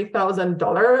cracked the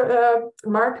 $3,000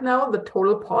 mark now, the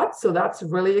total pot. So that's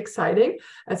really exciting.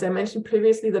 As I mentioned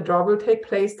previously, the draw will take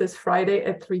place this Friday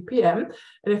at 3 p.m.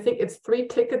 And I think it's 3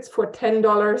 tickets for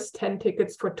 $10, 10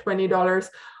 tickets for $20,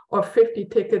 or 50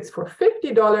 tickets for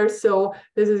 $50. So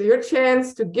this is your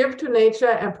chance to give to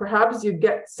nature, and perhaps you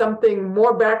get something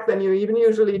more back than you even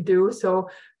usually do. So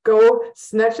go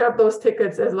snatch up those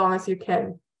tickets as long as you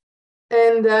can.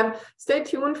 And stay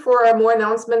tuned for more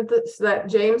announcements that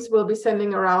James will be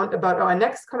sending around about our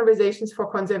next Conversations for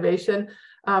Conservation.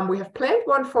 We have planned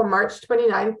one for March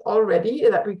 29th already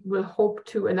that we will hope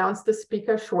to announce the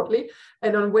speaker shortly.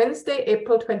 And on Wednesday,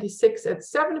 April 26th at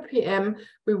 7 p.m.,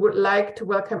 we would like to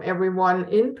welcome everyone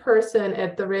in person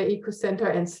at the Rare Eco Center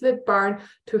in Slit Barn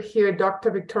to hear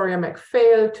Dr. Victoria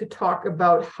McFarlane to talk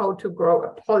about how to grow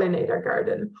a pollinator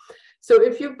garden. So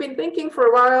if you've been thinking for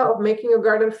a while of making your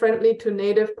garden friendly to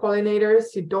native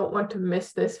pollinators, you don't want to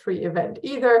miss this free event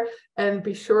either. And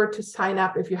be sure to sign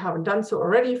up if you haven't done so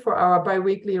already for our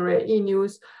bi-weekly Rare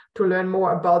e-news to learn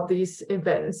more about these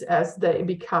events as they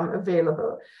become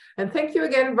available. And thank you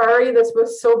again, Mhairi. This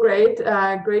was so great.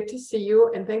 Great to see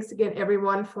you. And thanks again,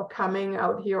 everyone, for coming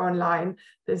out here online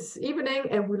this evening.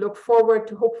 And we look forward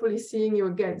to hopefully seeing you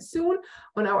again soon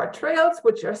on our trails,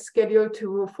 which are scheduled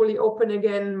to fully open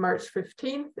again March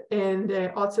 15th, and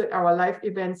also our live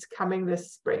events coming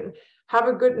this spring. Have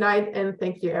a good night, and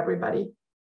thank you, everybody.